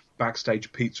great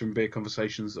backstage pizza and beer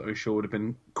conversations that I'm sure would have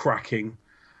been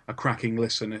a cracking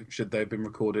listen should they have been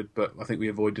recorded, but I think we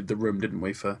avoided the room, didn't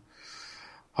we, for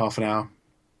half an hour?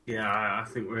 Yeah, I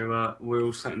think we're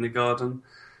all sat in the garden,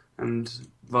 and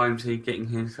Vimesy getting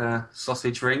his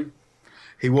sausage ring.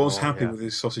 He was happy with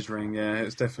his sausage ring, yeah,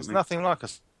 it's definitely... It's nothing like a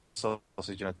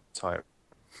sausage in a tyre.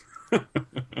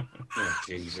 Oh,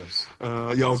 Jesus.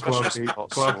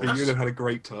 Clarky, you'd have had a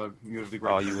great time. You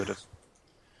would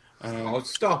have.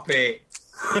 Stop it.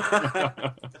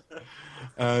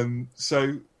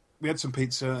 So we had some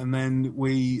pizza, and then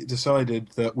we decided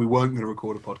that we weren't going to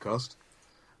record a podcast.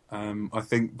 I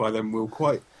think by then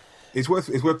it's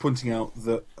worth pointing out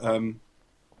that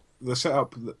the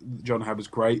setup that John had was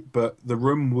great, but the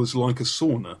room was like a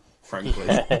sauna, frankly.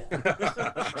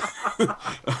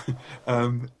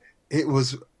 It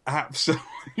was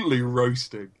absolutely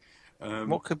roasting.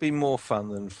 What could be more fun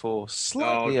than four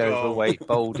slightly overweight,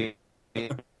 balding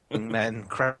men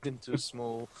crammed into a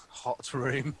small, hot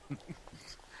room?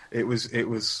 It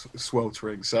was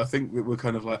sweltering. So I think we were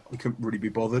kind of like, we couldn't really be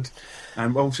bothered.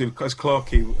 And also, because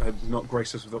Clarky had not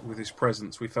graced us with his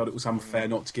presence, we felt it was unfair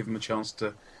not to give him a chance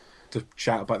to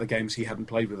chat about the games he hadn't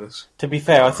played with us. To be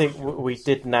fair, I think we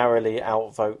did narrowly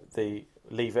outvote the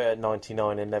leave it at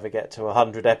 99 and never get to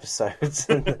 100 episodes.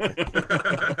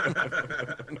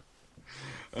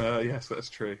 Yes, that's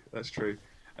true.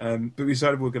 But we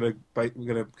decided we're going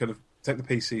to kind of take the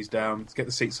PCs down, get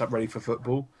the seats up ready for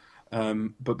football.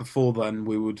 But before then,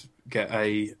 we would get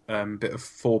a bit of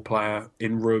 4-player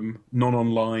in-room,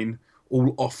 non-online,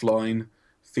 all offline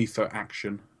FIFA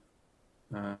action,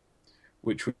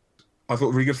 which I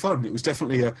thought really good fun. It was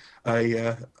definitely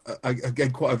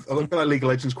again quite a like League of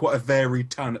Legends, quite a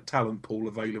varied talent pool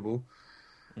available.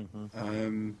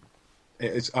 Mm-hmm.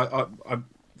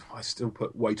 I still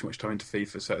put way too much time into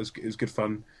FIFA, so it was good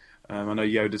fun. I know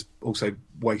Yoda's also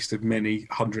wasted many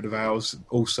hundred of hours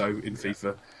also in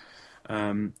FIFA.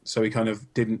 So we kind of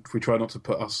we tried not to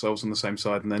put ourselves on the same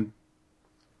side, and then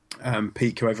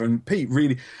Pete came over, and Pete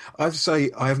really, I have to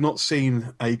say, I have not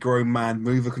seen a grown man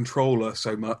move a controller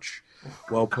so much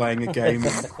while playing a game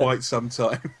in quite some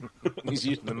time. He's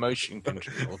using the motion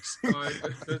controls.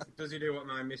 Does he do what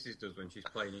my missus does when she's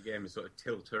playing a game and sort of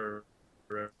tilt her?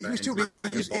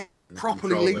 He's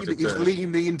properly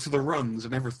leaning into the runs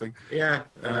and everything. Yeah,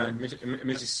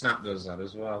 Mrs. Snap does that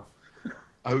as well.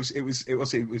 It was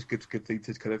good thing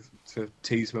to kind of to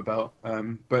tease him about.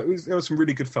 But there were some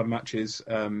really good fun matches.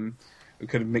 We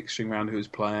kind of mixing around who was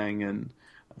playing, and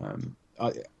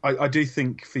I do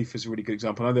think FIFA's a really good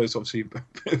example. I know there's obviously a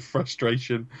bit of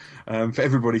frustration for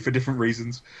everybody for different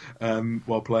reasons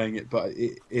while playing it, but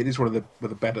it is one of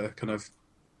the better kind of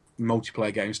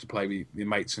multiplayer games to play with your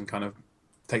mates and kind of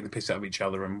take the piss out of each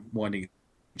other and winding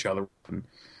each other up.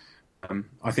 And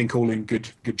I think all in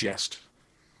good jest.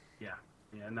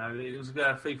 Yeah, no, it was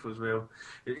FIFA was real.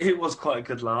 It was quite a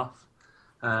good laugh.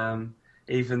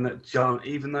 Even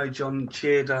though John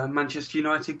cheered a Manchester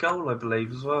United goal, I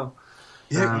believe, as well.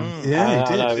 Yeah, he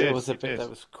did. No, it was a bit that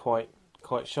was quite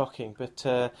shocking. But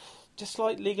just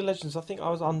like League of Legends, I think I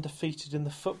was undefeated in the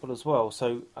football as well.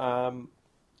 So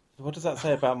what does that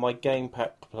say about my game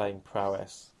playing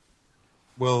prowess?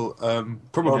 Well,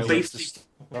 probably.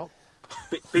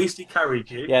 Beastie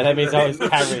carried you. Yeah, that means I was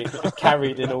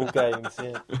carried in all games.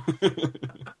 Yeah.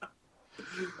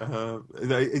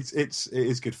 It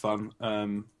is good fun,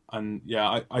 and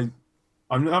yeah,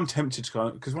 I'm tempted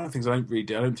to because one of the things I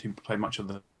don't seem to play much of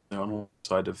the on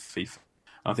side of FIFA.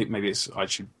 I think maybe I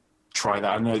should try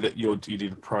that. I know that you do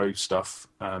the pro stuff,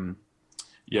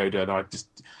 Yoda, and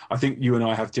I think you and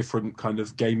I have different kind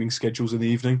of gaming schedules in the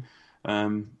evening,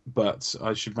 but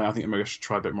I think maybe I should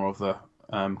try a bit more of the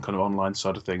kind of online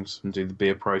side of things and do the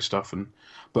Beer Pro stuff.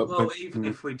 Well, even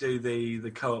if we do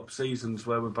the co-op seasons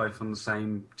where we're both on the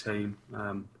same team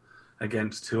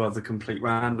against two other complete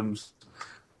randoms,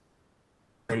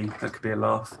 that could be a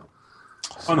laugh.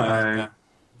 Oh no,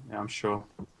 yeah, I'm sure.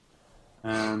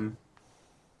 And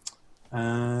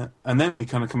then we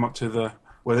kind of come up to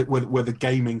where the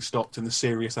gaming stopped and the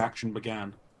serious action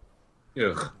began.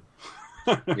 Ugh.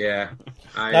 Yeah.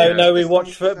 No, we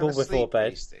watched football before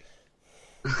bed.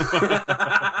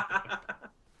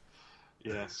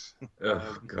 Yes.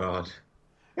 Oh God.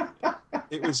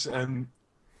 It was.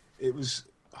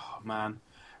 Oh man.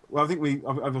 Well, I think we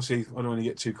obviously. I don't want to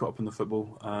get too caught up in the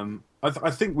football.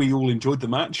 I think we all enjoyed the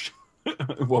match,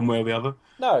 one way or the other.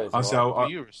 No,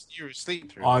 You were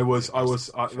asleep through. I was.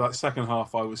 That second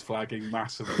half, I was flagging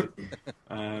massively.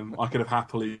 I could have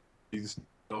happily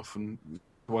off and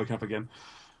woken up again.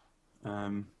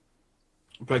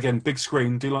 But again, big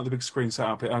screen. Do you like the big screen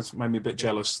setup? It has made me a bit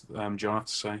jealous, John, I have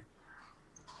to say.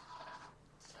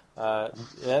 Yeah,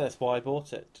 that's why I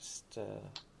bought it. Just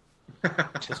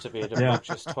to be a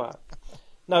obnoxious twat.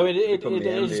 No, it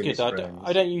is good. I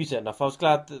don't use it enough. I was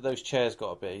glad that those chairs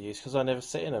got a bit of use because I never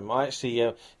sit in them. I actually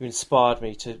you inspired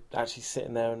me to actually sit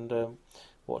in there and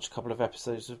watch a couple of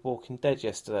episodes of Walking Dead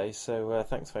yesterday. So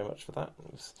thanks very much for that.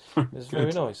 It was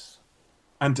very nice.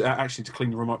 And actually, to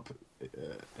clean the room up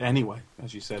anyway,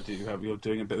 as you said, you're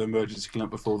doing a bit of emergency clean up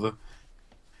before the.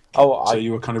 So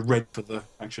you were kind of ready for the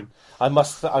action. I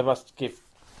must give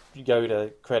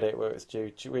Yoda credit where it's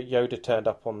due. Yoda turned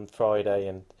up on Friday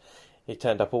and he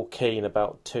turned up all keen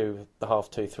about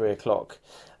 2:30, 3 o'clock,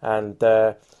 and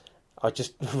I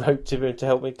just wrote to him to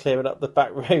help me clearing up the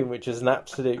back room, which was an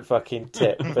absolute fucking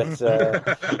tip. But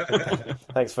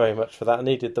thanks very much for that. I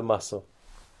needed the muscle.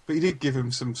 But you did give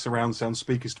him some surround sound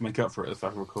speakers to make up for it, if I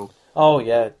recall. Oh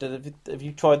yeah, have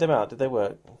you tried them out? Did they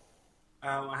work?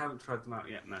 I haven't tried them out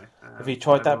yet. No. Have you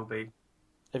tried that?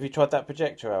 Have you tried that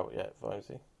projector out yet,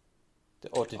 Vimesy?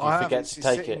 Or did you forget to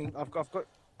take it? I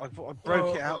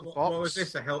broke it out of the box. What was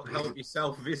this? A help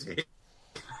yourself visit?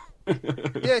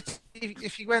 Yeah,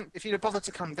 if you'd have bothered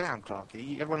to come down,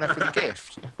 Clarky, everyone left with a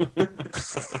gift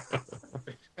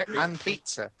and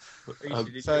pizza.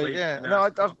 So yeah, no,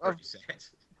 I've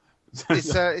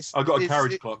got a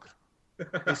carriage clock.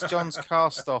 It's John's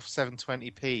cast-off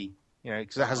 720p,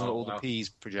 because it hasn't got all the P's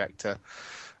projector.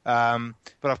 But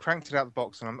I've cranked it out of the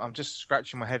box, and I'm just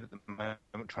scratching my head at the moment,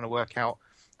 trying to work out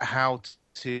how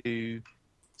to.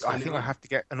 I think I have to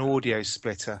get an audio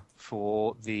splitter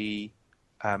for the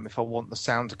if I want the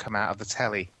sound to come out of the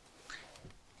telly.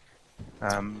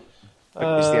 It's the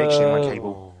HDMI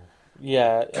cable.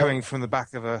 Yeah, coming from the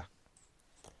back of a.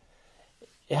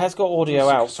 It has got audio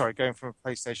out. Sorry, going from a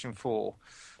PlayStation 4.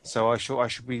 So I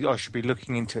should be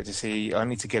looking into it to see. I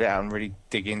need to get it out and really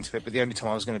dig into it. But the only time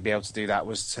I was going to be able to do that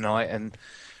was tonight, and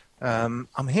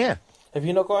I'm here. Have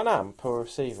you not got an amp or a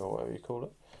receiver, or whatever you call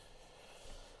it?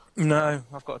 No,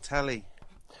 I've got a telly.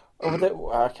 Oh,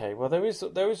 okay. Well, there is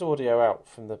audio out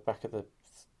from the back of the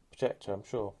projector, I'm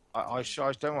sure. I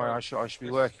don't worry. I should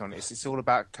be working on it. It's all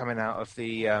about coming out of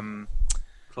the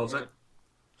closet.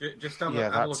 Just have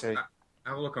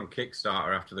a look on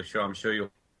Kickstarter after the show. I'm sure you'll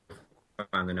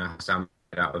find a nice amp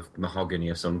out of mahogany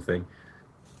or something.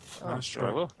 I'm sure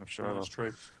I will. That's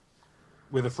true.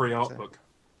 With a free art book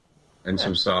and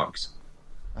some socks.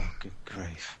 Oh, good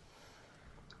grief!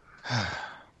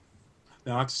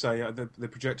 Now, I have to say, the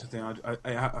projector thing,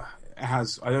 it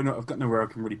has. I don't know. I've got nowhere I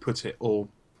can really put it, or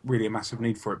really a massive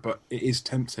need for it. But it is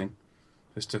tempting,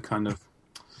 just to kind of,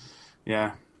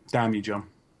 yeah. Damn you, John.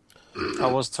 I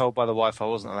was told by the wife I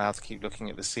wasn't allowed to keep looking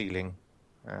at the ceiling,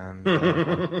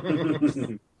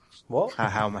 and what?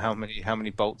 How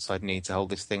many bolts I'd need to hold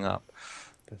this thing up.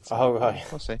 But, right.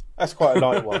 We'll see. That's quite a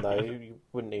light one, though. You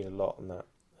wouldn't need a lot on that.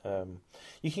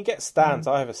 You can get stands.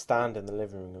 I have a stand in the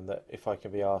living room that, if I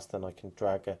can be asked, then I can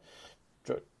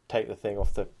take the thing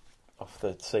off the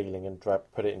ceiling and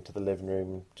put it into the living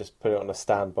room and just put it on a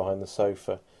stand behind the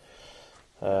sofa,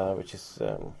 which is.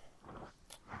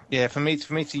 Yeah, for me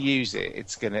to use it,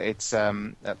 that's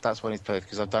what I need to play with,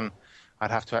 because I'd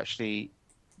have to actually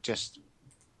just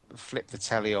flip the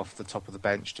telly off the top of the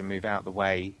bench to move out of the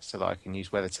way so that I can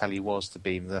use where the telly was to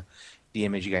beam the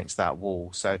image against that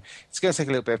wall. So it's going to take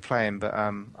a little bit of playing, but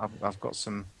I've got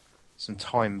some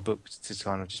time booked to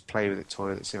kind of just play with it, toy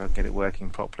with it, see if I can get it working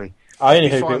properly. I'll be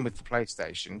fine with the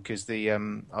PlayStation because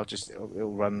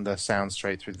it'll run the sound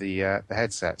straight through the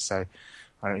headset, so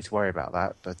I don't need to worry about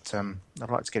that. But I'd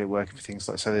like to get it working for things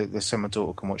like so my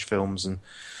daughter can watch films and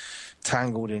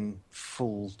Tangled in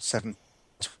full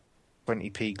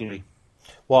 720p GLI.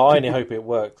 Well, I only hope it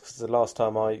works because the last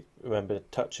time I remember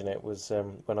touching it was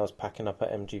when I was packing up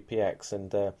at MGPX,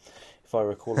 and if I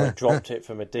recall, I dropped it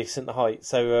from a decent height.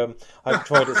 So I've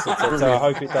tried it since then, so I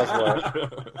hope it does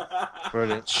work.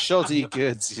 Brilliant. Shoddy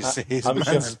goods, you see. His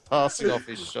man's passing off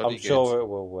his shoddy goods. I'm sure it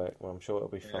will work. I'm sure it'll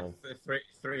be fine.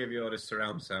 Three of your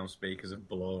surround sound speakers have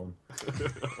blown.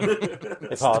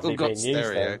 It's hardly been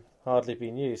used, though. Hardly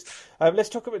been used. Let's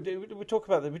talk about. We talk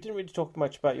about that. We didn't really talk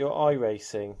much about your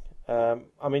iRacing.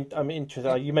 I mean, I'm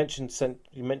interested. You mentioned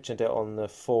it on the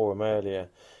forum earlier.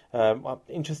 I'm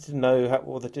interested to know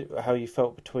how you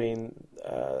felt between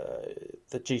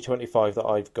the G25 that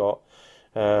I've got,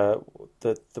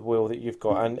 the wheel that you've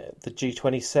got, and the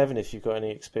G27. If you've got any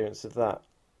experience of that.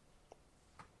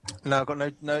 No, I've got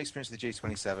no experience with the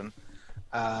G27.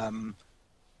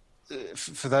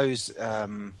 For those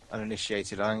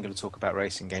uninitiated, I'm going to talk about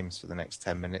racing games for the next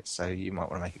 10 minutes, so you might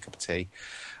want to make a cup of tea.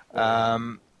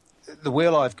 The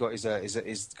wheel I've got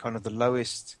is kind of the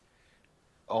lowest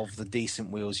of the decent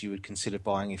wheels you would consider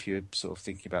buying if you were sort of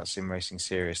thinking about sim racing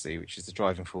seriously, which is the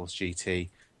Driving Force GT.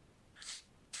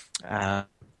 And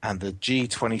the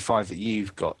G25 that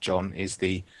you've got, John, is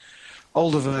the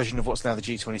older version of what's now the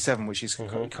G27, which is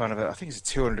kind of I think it's a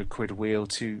 £200 wheel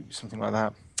to something like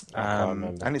that.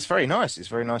 And it's very nice. It's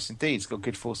very nice indeed. It's got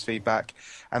good force feedback.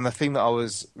 And the thing that I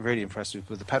was really impressed with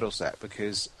was the pedal set,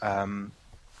 because I'm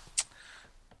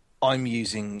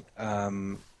using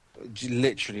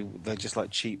literally, they're just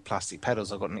like cheap plastic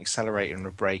pedals. I've got an accelerator and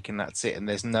a brake, and that's it. And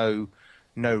there's no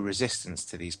resistance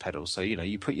to these pedals. So,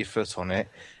 you put your foot on it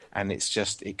and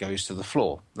it goes to the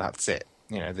floor. That's it.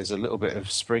 There's a little bit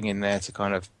of spring in there to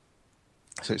kind of,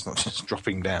 so it's not just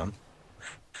dropping down.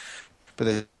 But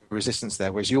there's resistance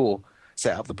there, whereas your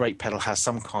setup, the brake pedal has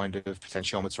some kind of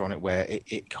potentiometer on it where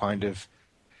it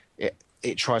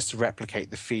tries to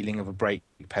replicate the feeling of a brake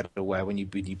pedal, where when you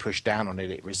push down on it,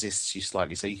 it resists you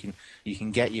slightly, so you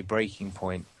can get your braking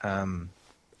point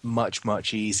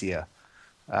much easier.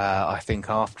 I think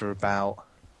after about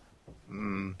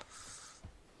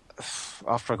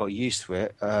after I got used to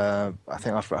it, I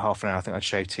think after about half an hour, I think I'd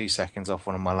shaved 2 seconds off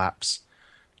one of my laps,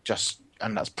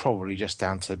 and that's probably just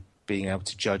down to being able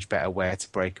to judge better where to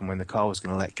brake and when the car was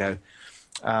going to let go.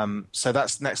 So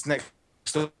that's next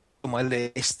on my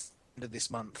list of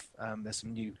this month. There's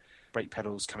some new brake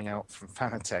pedals coming out from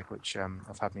Fanatec, which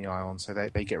I've had my eye on. So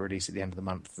they get released at the end of the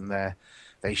month, and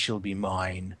they shall be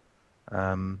mine.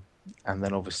 And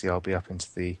then obviously I'll be up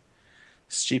into the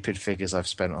stupid figures I've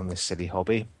spent on this silly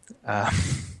hobby. Yeah,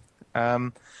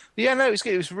 no, it was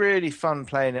good. It was really fun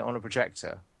playing it on a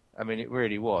projector. I mean, it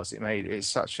really was. It's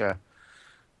such a,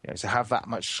 to have that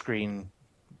much screen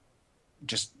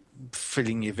just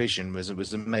filling your vision was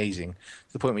amazing.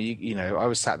 To the point where I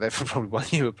was sat there for probably while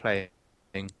you were playing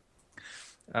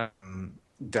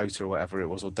Dota or whatever it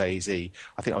was, or DayZ.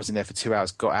 I think I was in there for 2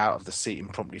 hours, got out of the seat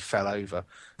and promptly fell over.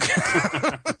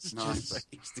 Nice. Just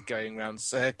used to going around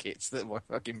circuits that my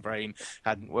fucking brain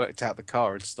hadn't worked out the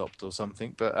car had stopped or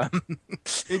something. But I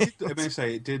may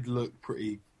say it did look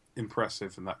pretty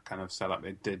impressive in that kind of setup.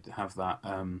 It did have that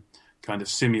kind of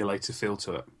simulator feel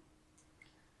to it.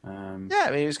 Yeah,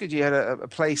 I mean, it was good. You had a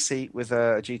play seat with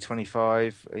a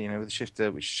G25, with a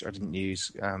shifter, which I didn't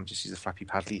use, just use a flappy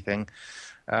paddly thing.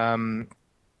 And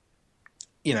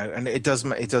it does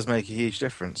make a huge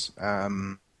difference. So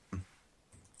I'm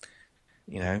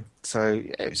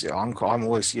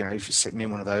always, if you sit me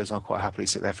in one of those, I'll quite happily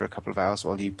sit there for a couple of hours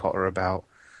while you potter about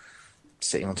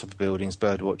sitting on top of buildings,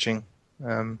 bird watching.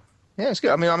 Yeah, it's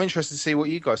good. I mean, I'm interested to see what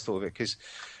you guys thought of it, because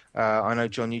I know,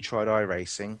 John, you tried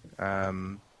iRacing,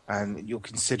 and you're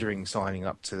considering signing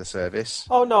up to the service.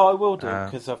 Oh no, I will do,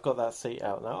 because I've got that seat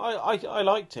out now. I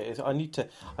liked it. I need to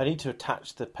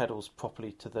attach the pedals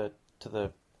properly to the to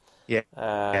the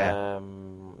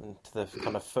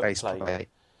kind of foot plate.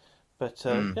 But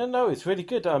no, it's really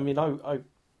good. I mean, I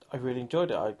really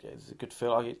enjoyed it. It's a good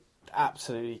feel. I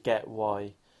absolutely get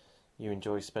why you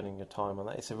enjoy spending your time on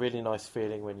that. It's a really nice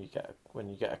feeling when you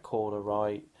get a corner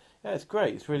right. Yeah, it's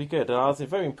great. It's really good. And I was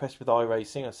very impressed with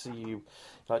iRacing. I see you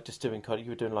just doing you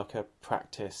were doing like a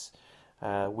practice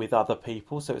with other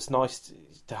people. So it's nice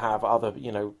to have other,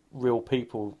 real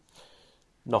people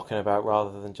knocking about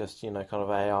rather than just, kind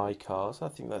of AI cars. I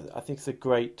think it's a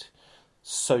great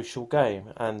social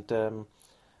game, and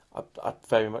I'd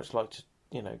very much like to,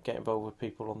 get involved with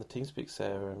people on the TeamSpeak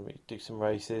server and do some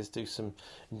races, do some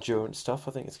endurance stuff.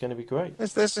 I think it's going to be great.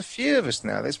 There's a few of us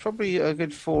now. There's probably a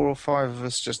good 4 or 5 of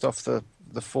us just off the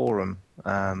forum who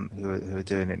are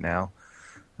doing it now.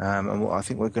 And I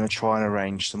think we're going to try and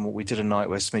arrange some. We did a night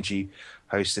where Smidgy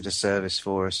hosted a service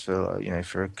for us for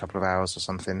a couple of hours or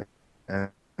something,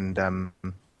 and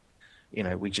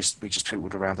we just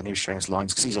twiddled around the new strings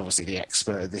lines because he's obviously the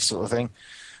expert at this sort of thing,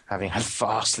 having had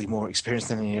vastly more experience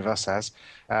than any of us has.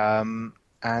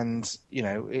 And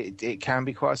it can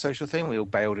be quite a social thing. We all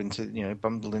bailed into,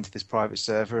 bundled into this private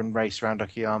server and raced around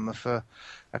Okayama for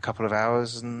a couple of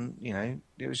hours, and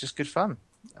it was just good fun.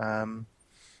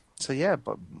 So yeah,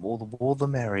 but all the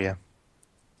merrier.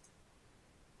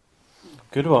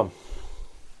 Good one.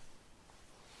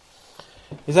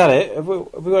 Is that it? Have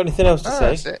we got anything else to say?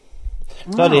 That's it.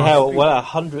 Bloody hell! Well, our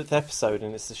 100th episode,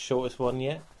 and it's the shortest one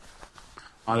yet.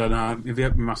 I don't know. I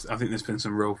think there's been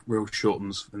some real short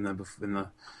ones in the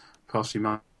past few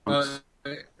months.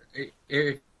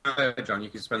 John, you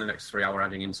can spend the next 3 hours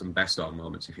adding in some best on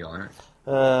moments if you like.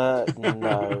 No.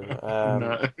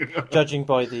 No. Judging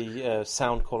by the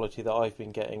sound quality that I've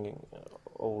been getting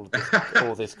all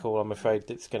this call, I'm afraid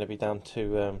it's going to be down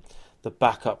to the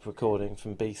backup recording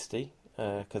from Beastie,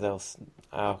 because else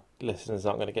our listeners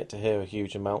aren't going to get to hear a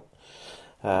huge amount.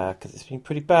 Because it's been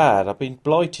pretty bad. I've been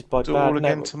blighted by Do it bad all again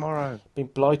network. tomorrow. Been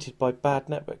blighted by bad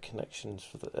network connections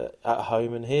at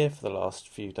home and here for the last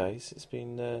few days. It's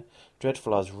been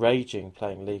dreadful. I was raging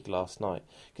playing League last night.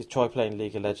 Because try playing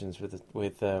League of Legends with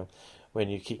when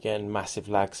you keep getting massive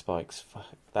lag spikes.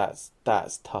 That's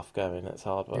tough going. That's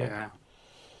hard work. Yeah,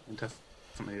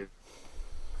 definitely.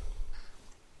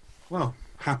 Well,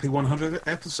 happy 100th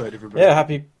episode, everybody. Yeah,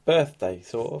 happy birthday,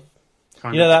 sort of.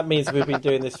 Kind You know, of. that means we've been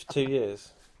doing this for 2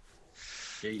 years.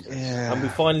 Jesus. Yeah. And we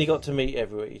finally got to meet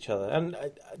each other. And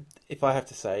if I have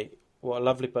to say, what a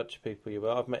lovely bunch of people you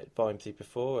were. I've met Vimesy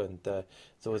before, and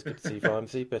it's always good to see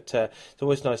Vimesy. But it's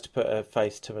always nice to put a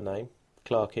face to a name,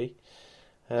 Clarky.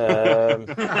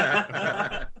 But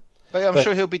I'm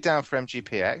sure he'll be down for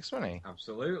MGPX, won't he?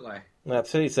 Absolutely.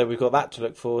 Absolutely. So we've got that to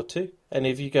look forward to. Any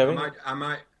of you going? I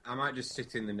might just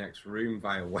sit in the next room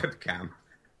via webcam.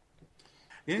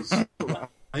 Yes.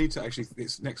 I need to actually.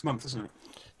 It's next month, isn't it?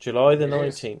 July the It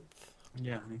is. 19th.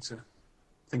 Yeah, I need to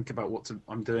think about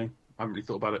I'm doing. I haven't really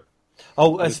thought about it.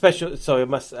 Oh, a special. Sorry, I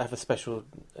must have a special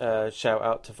shout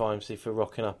out to Vimesy for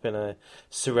rocking up in a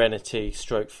Serenity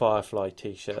 / Firefly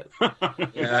t-shirt,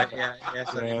 Yes,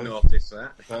 I did notice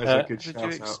that. That is a good What did you shout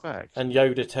out. expect? and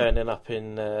Yoda turning up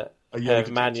in a pair of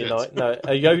Yoda Man t-shirt. United. No,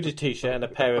 a Yoda t-shirt and a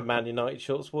pair of Man United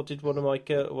shorts. What did one of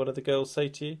the girls say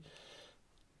to you?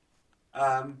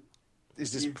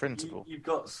 Is this printable? You've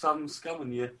got some scum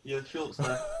on your shorts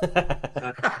there.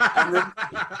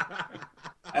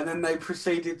 And then they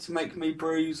proceeded to make me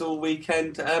brews all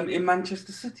weekend in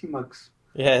Manchester City mugs.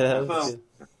 Yeah, that was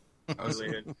Well.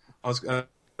 good. I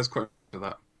was quite to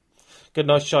that. Good,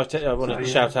 nice shout. I wanted to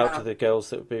So, shout yeah. out to the girls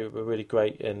that were really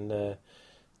great in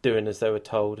doing as they were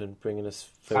told and bringing us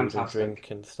food Fantastic. and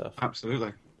drink and stuff.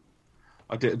 Absolutely.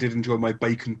 I did enjoy my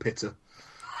bacon pitta.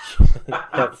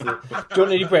 That's it. Do you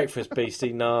want any breakfast,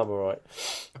 Beastie? No, I'm alright.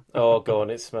 Oh, go on,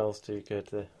 it smells too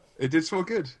good. It did smell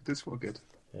good.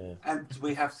 Yeah. And I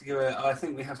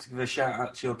think we have to give a shout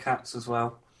out to your cats as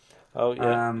well. Oh,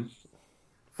 yeah.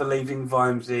 For leaving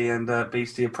Vimesy and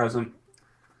Beastie a present.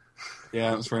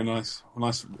 Yeah, it was very nice.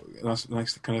 Nice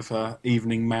kind of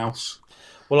evening mouse.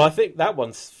 Well, I think that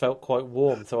one felt quite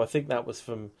warm, so I think that was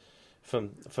from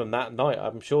that night.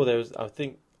 I'm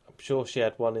sure she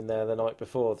had one in there the night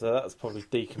before, so that's probably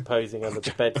decomposing under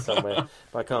the bed somewhere.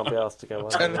 But I can't be asked to go I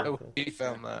don't under know it. where you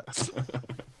found that.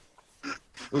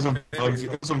 It was on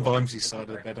Vimesy's side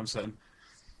of the bed, I'm saying.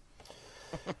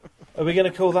 Are we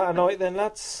going to call that a night then,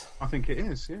 lads? I think it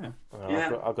is, yeah. Well,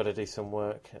 Yeah. I've got to do some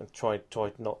work and try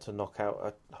not to knock out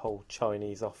a whole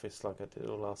Chinese office like I did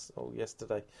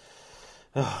yesterday.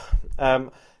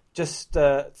 Just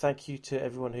thank you to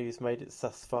everyone who's made it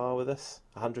thus far with us.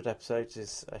 100 episodes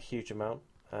is a huge amount.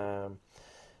 On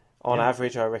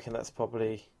average, I reckon that's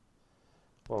probably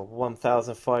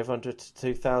 1,500 to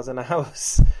 2,000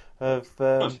 hours of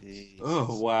Jeez.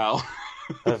 Oh, wow.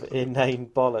 of inane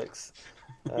bollocks.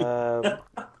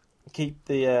 Keep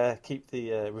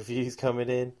the reviews coming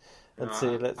in and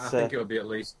see. I think it'll be at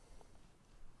least.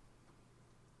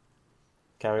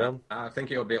 Carry on. I think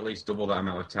it'll be at least double that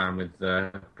amount of time with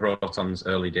Proton's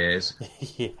early days.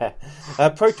 Yeah.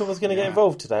 Proton was going to get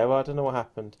involved today. Well, I don't know what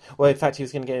happened. Well, in fact, he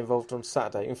was going to get involved on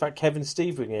Saturday. In fact, Kevin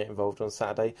Steve were going to get involved on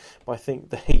Saturday. But I think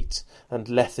the heat and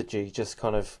lethargy just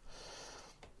kind of...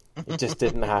 It just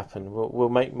didn't happen. We'll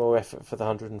make more effort for the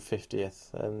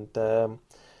 150th. And,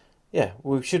 yeah,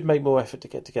 we should make more effort to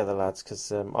get together, lads,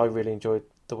 because I really enjoyed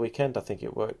the weekend. I think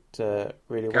it worked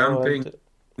really well. Camping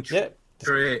And, yeah.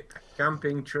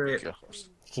 Camping trip. You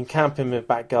can camp in the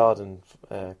back garden,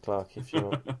 Clark, if you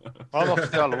want. I'm off to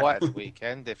the Isle of Wight this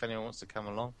weekend, if anyone wants to come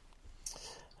along.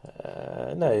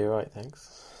 No, you're right,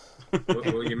 thanks.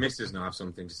 Will your missus not have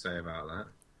something to say about that?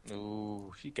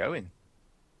 Ooh, she going.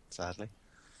 Sadly.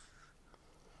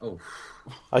 Oh,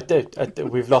 I do.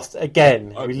 We've lost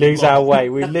again. We lose our way.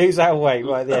 We lose our way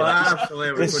right there.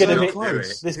 absolutely. This is so going to be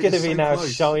close. this is going to It's be so now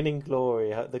close. shining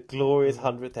glory, the glorious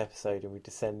 100th episode, and we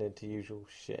descend into usual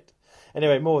shit.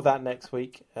 Anyway, more of that next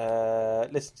week.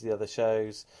 Listen to the other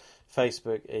shows,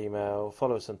 Facebook, email,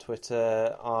 follow us on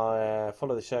Twitter.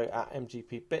 Follow the show at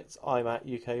MGP Bits. I'm at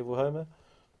UK Evil Homer.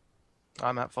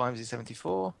 I'm at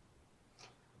 5Z74.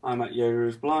 I'm at Yoda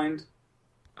is Blind.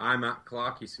 I'm at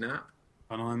Clarky Snap.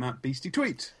 And I'm at Beastie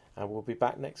Tweet. And we'll be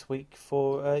back next week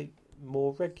for a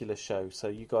more regular show. So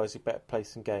you guys had better play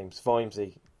some games.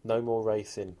 Vimesy, no more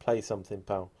racing. Play something,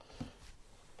 pal.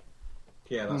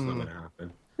 Yeah, that's not going to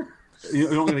happen.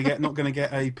 You're not going to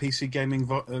get a PC gaming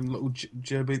little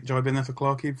jibe in there for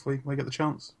Clarky before you get the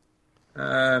chance.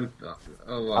 Oh,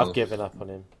 well. I've given up on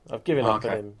him. I've given up on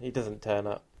Okay. him. He doesn't turn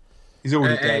up. He's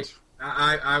already dead.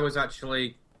 I was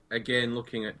actually again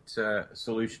looking at a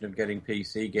solution of getting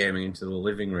PC gaming into the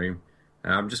living room.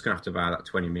 I'm just going to have to buy that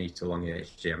 20-meter long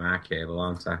HDMI cable,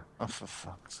 aren't I? Oh, for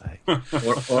fuck's sake.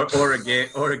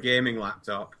 or a gaming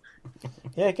laptop.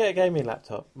 Yeah, get a gaming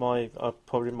laptop. I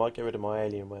probably might get rid of my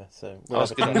Alienware. So I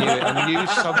was going to do it. I knew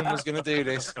someone was going to do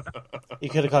this. you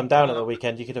could have come down at the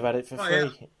weekend. You could have had it for free.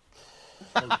 Yeah.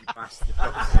 Oh, you bastard.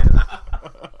 Don't say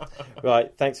that.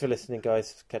 Right. Thanks for listening,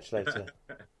 guys. Catch you later.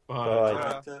 Bye.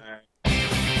 Bye. Alright.